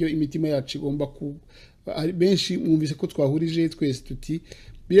uburyo imitima yacu igomba benshi mwumvise ko twahurije twese tuti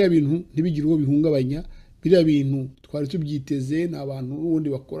biriya bintu ntibigire uwo bihungabanya, biriya bintu twari tubyiteze, ni abantu n'ubundi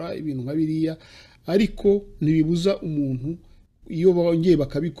bakora ibintu nka biriya, ariko ntibibuza umuntu iyo bongeye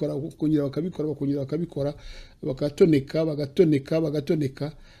bakabikora, bakongera bakabikora, bakongera bakabikora,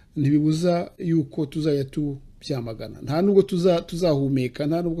 bagatoneka, ntibibuza yuko tuzajya tubyamagana. Nta nubwo tuzahumeka,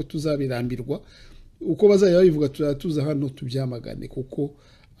 nta nubwo tuzabirambirwa, uko bazajya babivuga tuza hano tubyamagane, kuko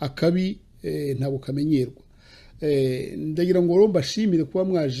akabi ntabwo kamenyerwa. Ndagira ngo mbashimire kuba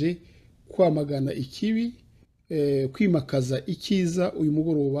mwaje kwamagana ikibi, kwimakaza icyiza uyu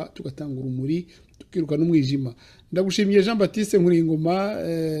mugoroba, tugatanga urumuri, tukiruka n'umwijima. Ndagushimiye Jean Baptiste Nkuringoma,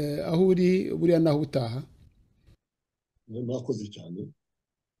 aho uri buriya naho utaha. Murakoze cyane.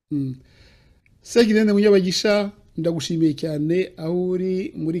 Segirene Munyabagisha, ndagushimiye cyane, aho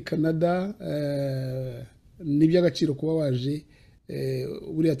uri muri Canada. Ni iby'agaciro kuba waje,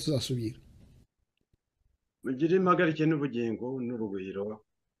 buriya tuzasubira. Mugire impagarike n'ubugingo n'urugwiro,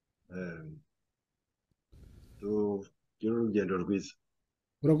 tugire urugendo rwiza.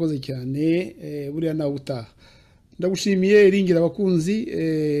 Urakoze cyane, buriya nawe utaha. Ndagushimiye ringira abakunzi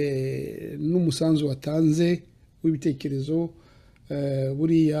n'umusanzu watanze w'ibitekerezo,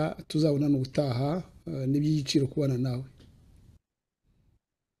 buriya tuzabona n'ubutaha, n'iby'igiciro kubana nawe.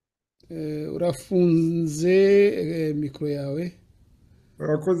 Urafunze mikoro yawe.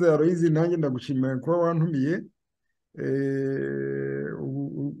 Urakoze Aloyizi, nanjye ndagushimiye kuba wantumiye.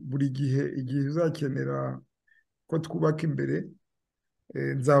 Buri igihe uzakenera ko twubaka imbere,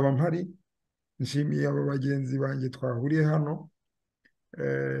 nzaba mpari. Nshimiye aba bagenzi banjye twahuriye hano,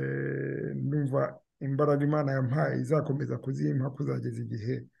 numva imbaraga Imana yampaye izakomeza kuzimpa kuzageza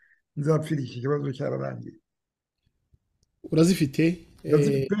igihe nzapfira iki kibazo cyararangiye. Urazifite?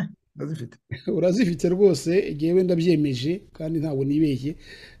 Ndazifite. Urazifite rwose, ngewe ndabyemeje kandi ntabwo nibeshye.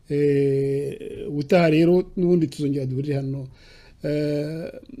 Ubutaha rero n'ubundi tuzongera duhurire hano.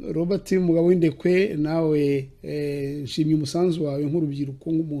 Robert Mugabo w'Indekwe, nawe nshimye umusanzu wawe nk'urubyiruko,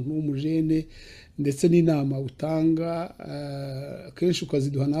 nk'umuntu w'umujene, ndetse n'inama utanga kenshi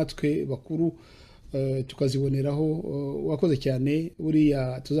ukaziduha natwe bakuru tukaziboneraho. Wakoze cyane,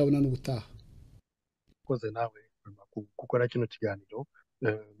 buriya tuzabona n'ubutaha. Wakoze nawe gukora kino kiganiro,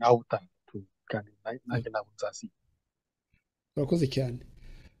 nawe utaha kandi nanjye ntabwo nzasiba. Urakoze cyane.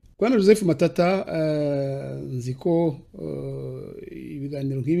 Bwana Joseph Matata, nzi ko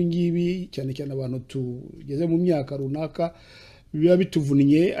ibiganiro nk'ibi ngibi cyane cyane abantu tugeze mu myaka runaka biba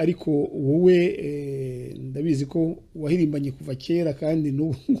bituvunnye, ariko wowe ndabizi ko wahirimbanye kuva kera, kandi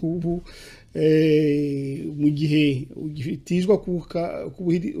n'ubu ngubu mu gihe ugitijwa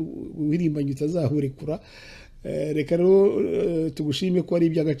ubuhirimbanyi utazahurekura. Reka rero tugushime ko ari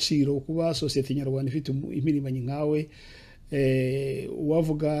iby'agaciro kuba sosiyete nyarwanda ifite impirimbanyi nkawe.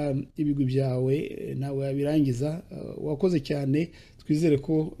 Uwavuga ibigwi byawe nawe yabirangiza. Wakoze cyane, twizere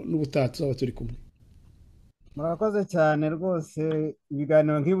ko n'ubutaha tuzaba turi kumwe. Murakoze cyane rwose,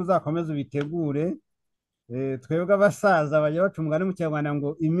 ibiganiro nk'ibi uzakomeze ubitegure. Twebwe abasaza bajya baca umugani mu Kinyarwanda ngo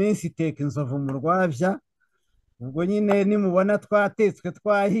iminsi iteka inzovu mu rwabya. Ubwo nyine nimubona twatetswe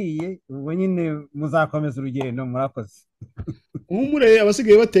twahiye, ubwo nyine muzakomeza urugendo. Murakoze. Umure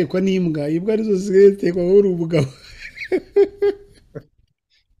abasigaye batekwa n'imbwa, imbwa arizo zisigaye zitekwa wowe uri umugabo.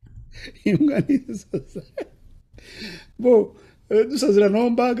 Imbwa nizo bo dusazira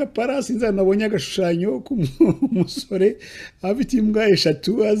nomba agapara, sinzi nabonye agashushanyo k'umusore afite imbwa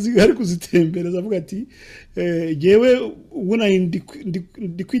eshatu ari kuzitembereza, avuga ati yewe ubunani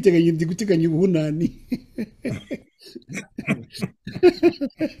ndi kwiteganya, ndi guteganya ubuhunani.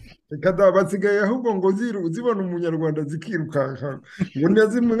 Reka basigaye ahubwo ngo zibona umunyarwanda zikirukanka, ngo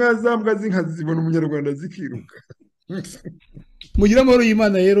nazimwe zambwa zinkazi zibona umunyarwanda zikiruka. Mugira amahoro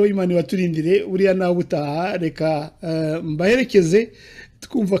y'Imana rero, Imana ibaturindire, buriya nawe utaha. Reka mbaherekeze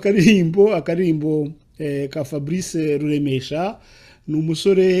twumva akaririmbo ka Fabrice Ruremesha ni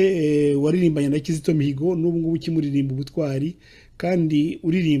umusore waririmbanye na Kizito Mihigo n'ubu ngubu ukimuririmba ubutwari kandi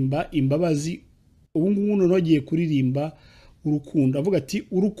uririmba imbabazi. Ubu ngubu noneho agiye kuririmba urukundo, avuga ati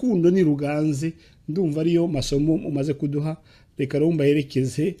urukundo ni ruganze. Ndumva ariyo masomo umaze kuduha, reka rero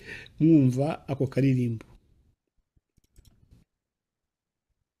mbaherekeze mwumva ako karirimbo.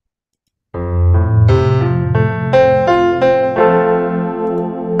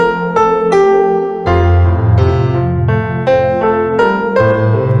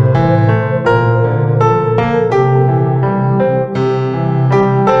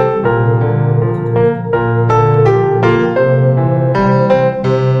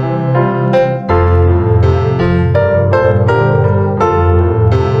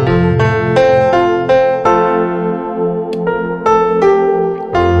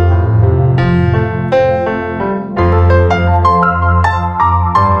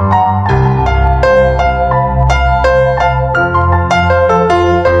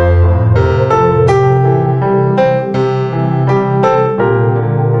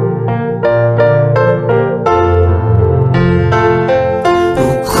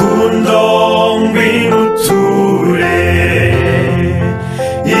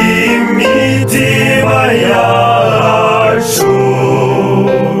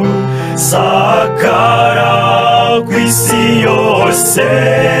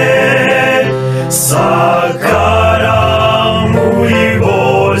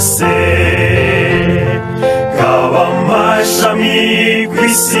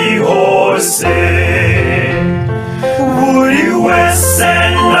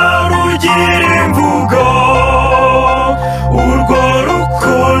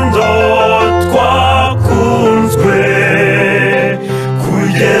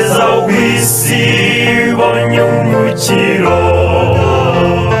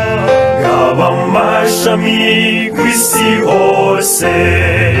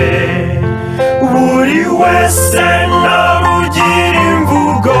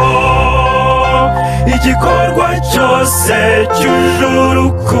 Igikorwa cyose cyuje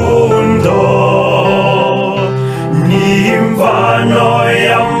urukundo ni imvano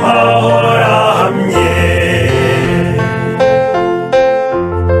y'amahoro ahamye.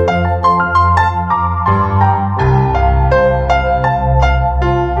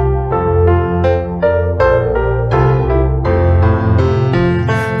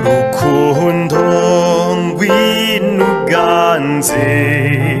 Rukundo ngwino uganze,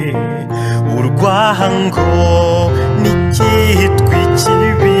 urwango n'icyitwa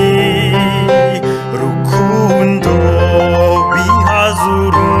ikibi. Rukundo bihaza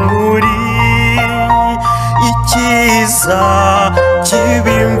urumuri, icyiza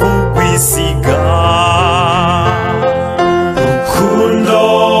kiba imvugo isiga. Rukundo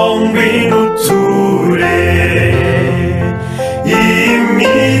ngwino uture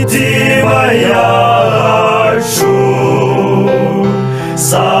imitima yacu,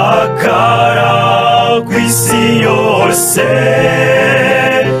 sakara kw'isi yose,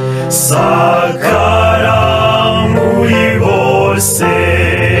 sakara muri bose,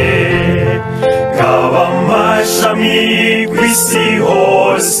 kaba amashami kw'isi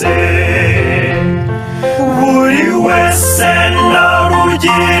hose. Buri wese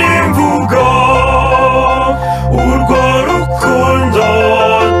narugira imvugo, urwo rukundo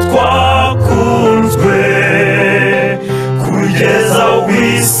twakunzwe kugeza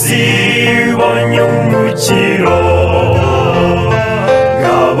w'isi ibonye umukiro.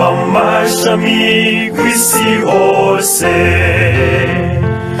 Kaba amashami kw'isi hose,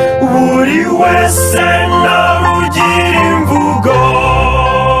 buri wese narugira imvugo,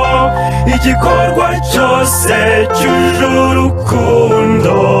 igikorwa cyose cyuje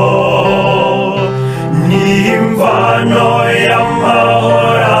urukundo ni imvano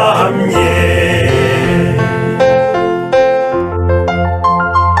y'amahoro ahamye.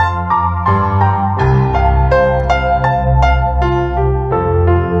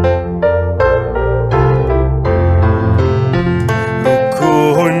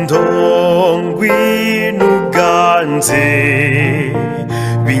 Rukundo ngwino uganze,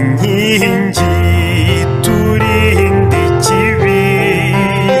 binkingi turinde ikibi.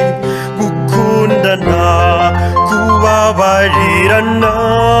 Gukundana, kubabarirana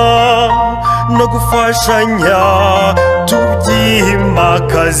no gufashanya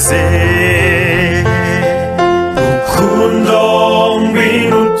tubyimakaze. Rukundo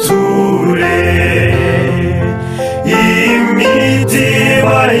ngwino uture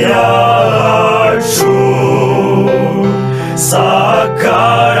imitima yacu,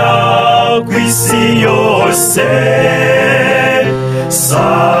 sakara kw'isi yose,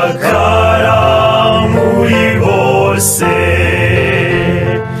 sakara hose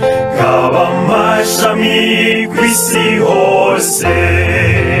kaba amashami ku isi hose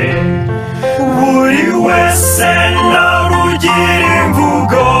buri wese narugira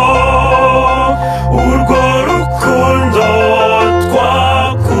imvugo urwo rukundo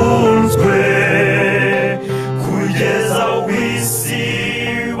twakunzwe kugeza w'isi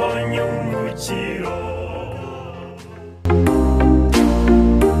ibonye umukiro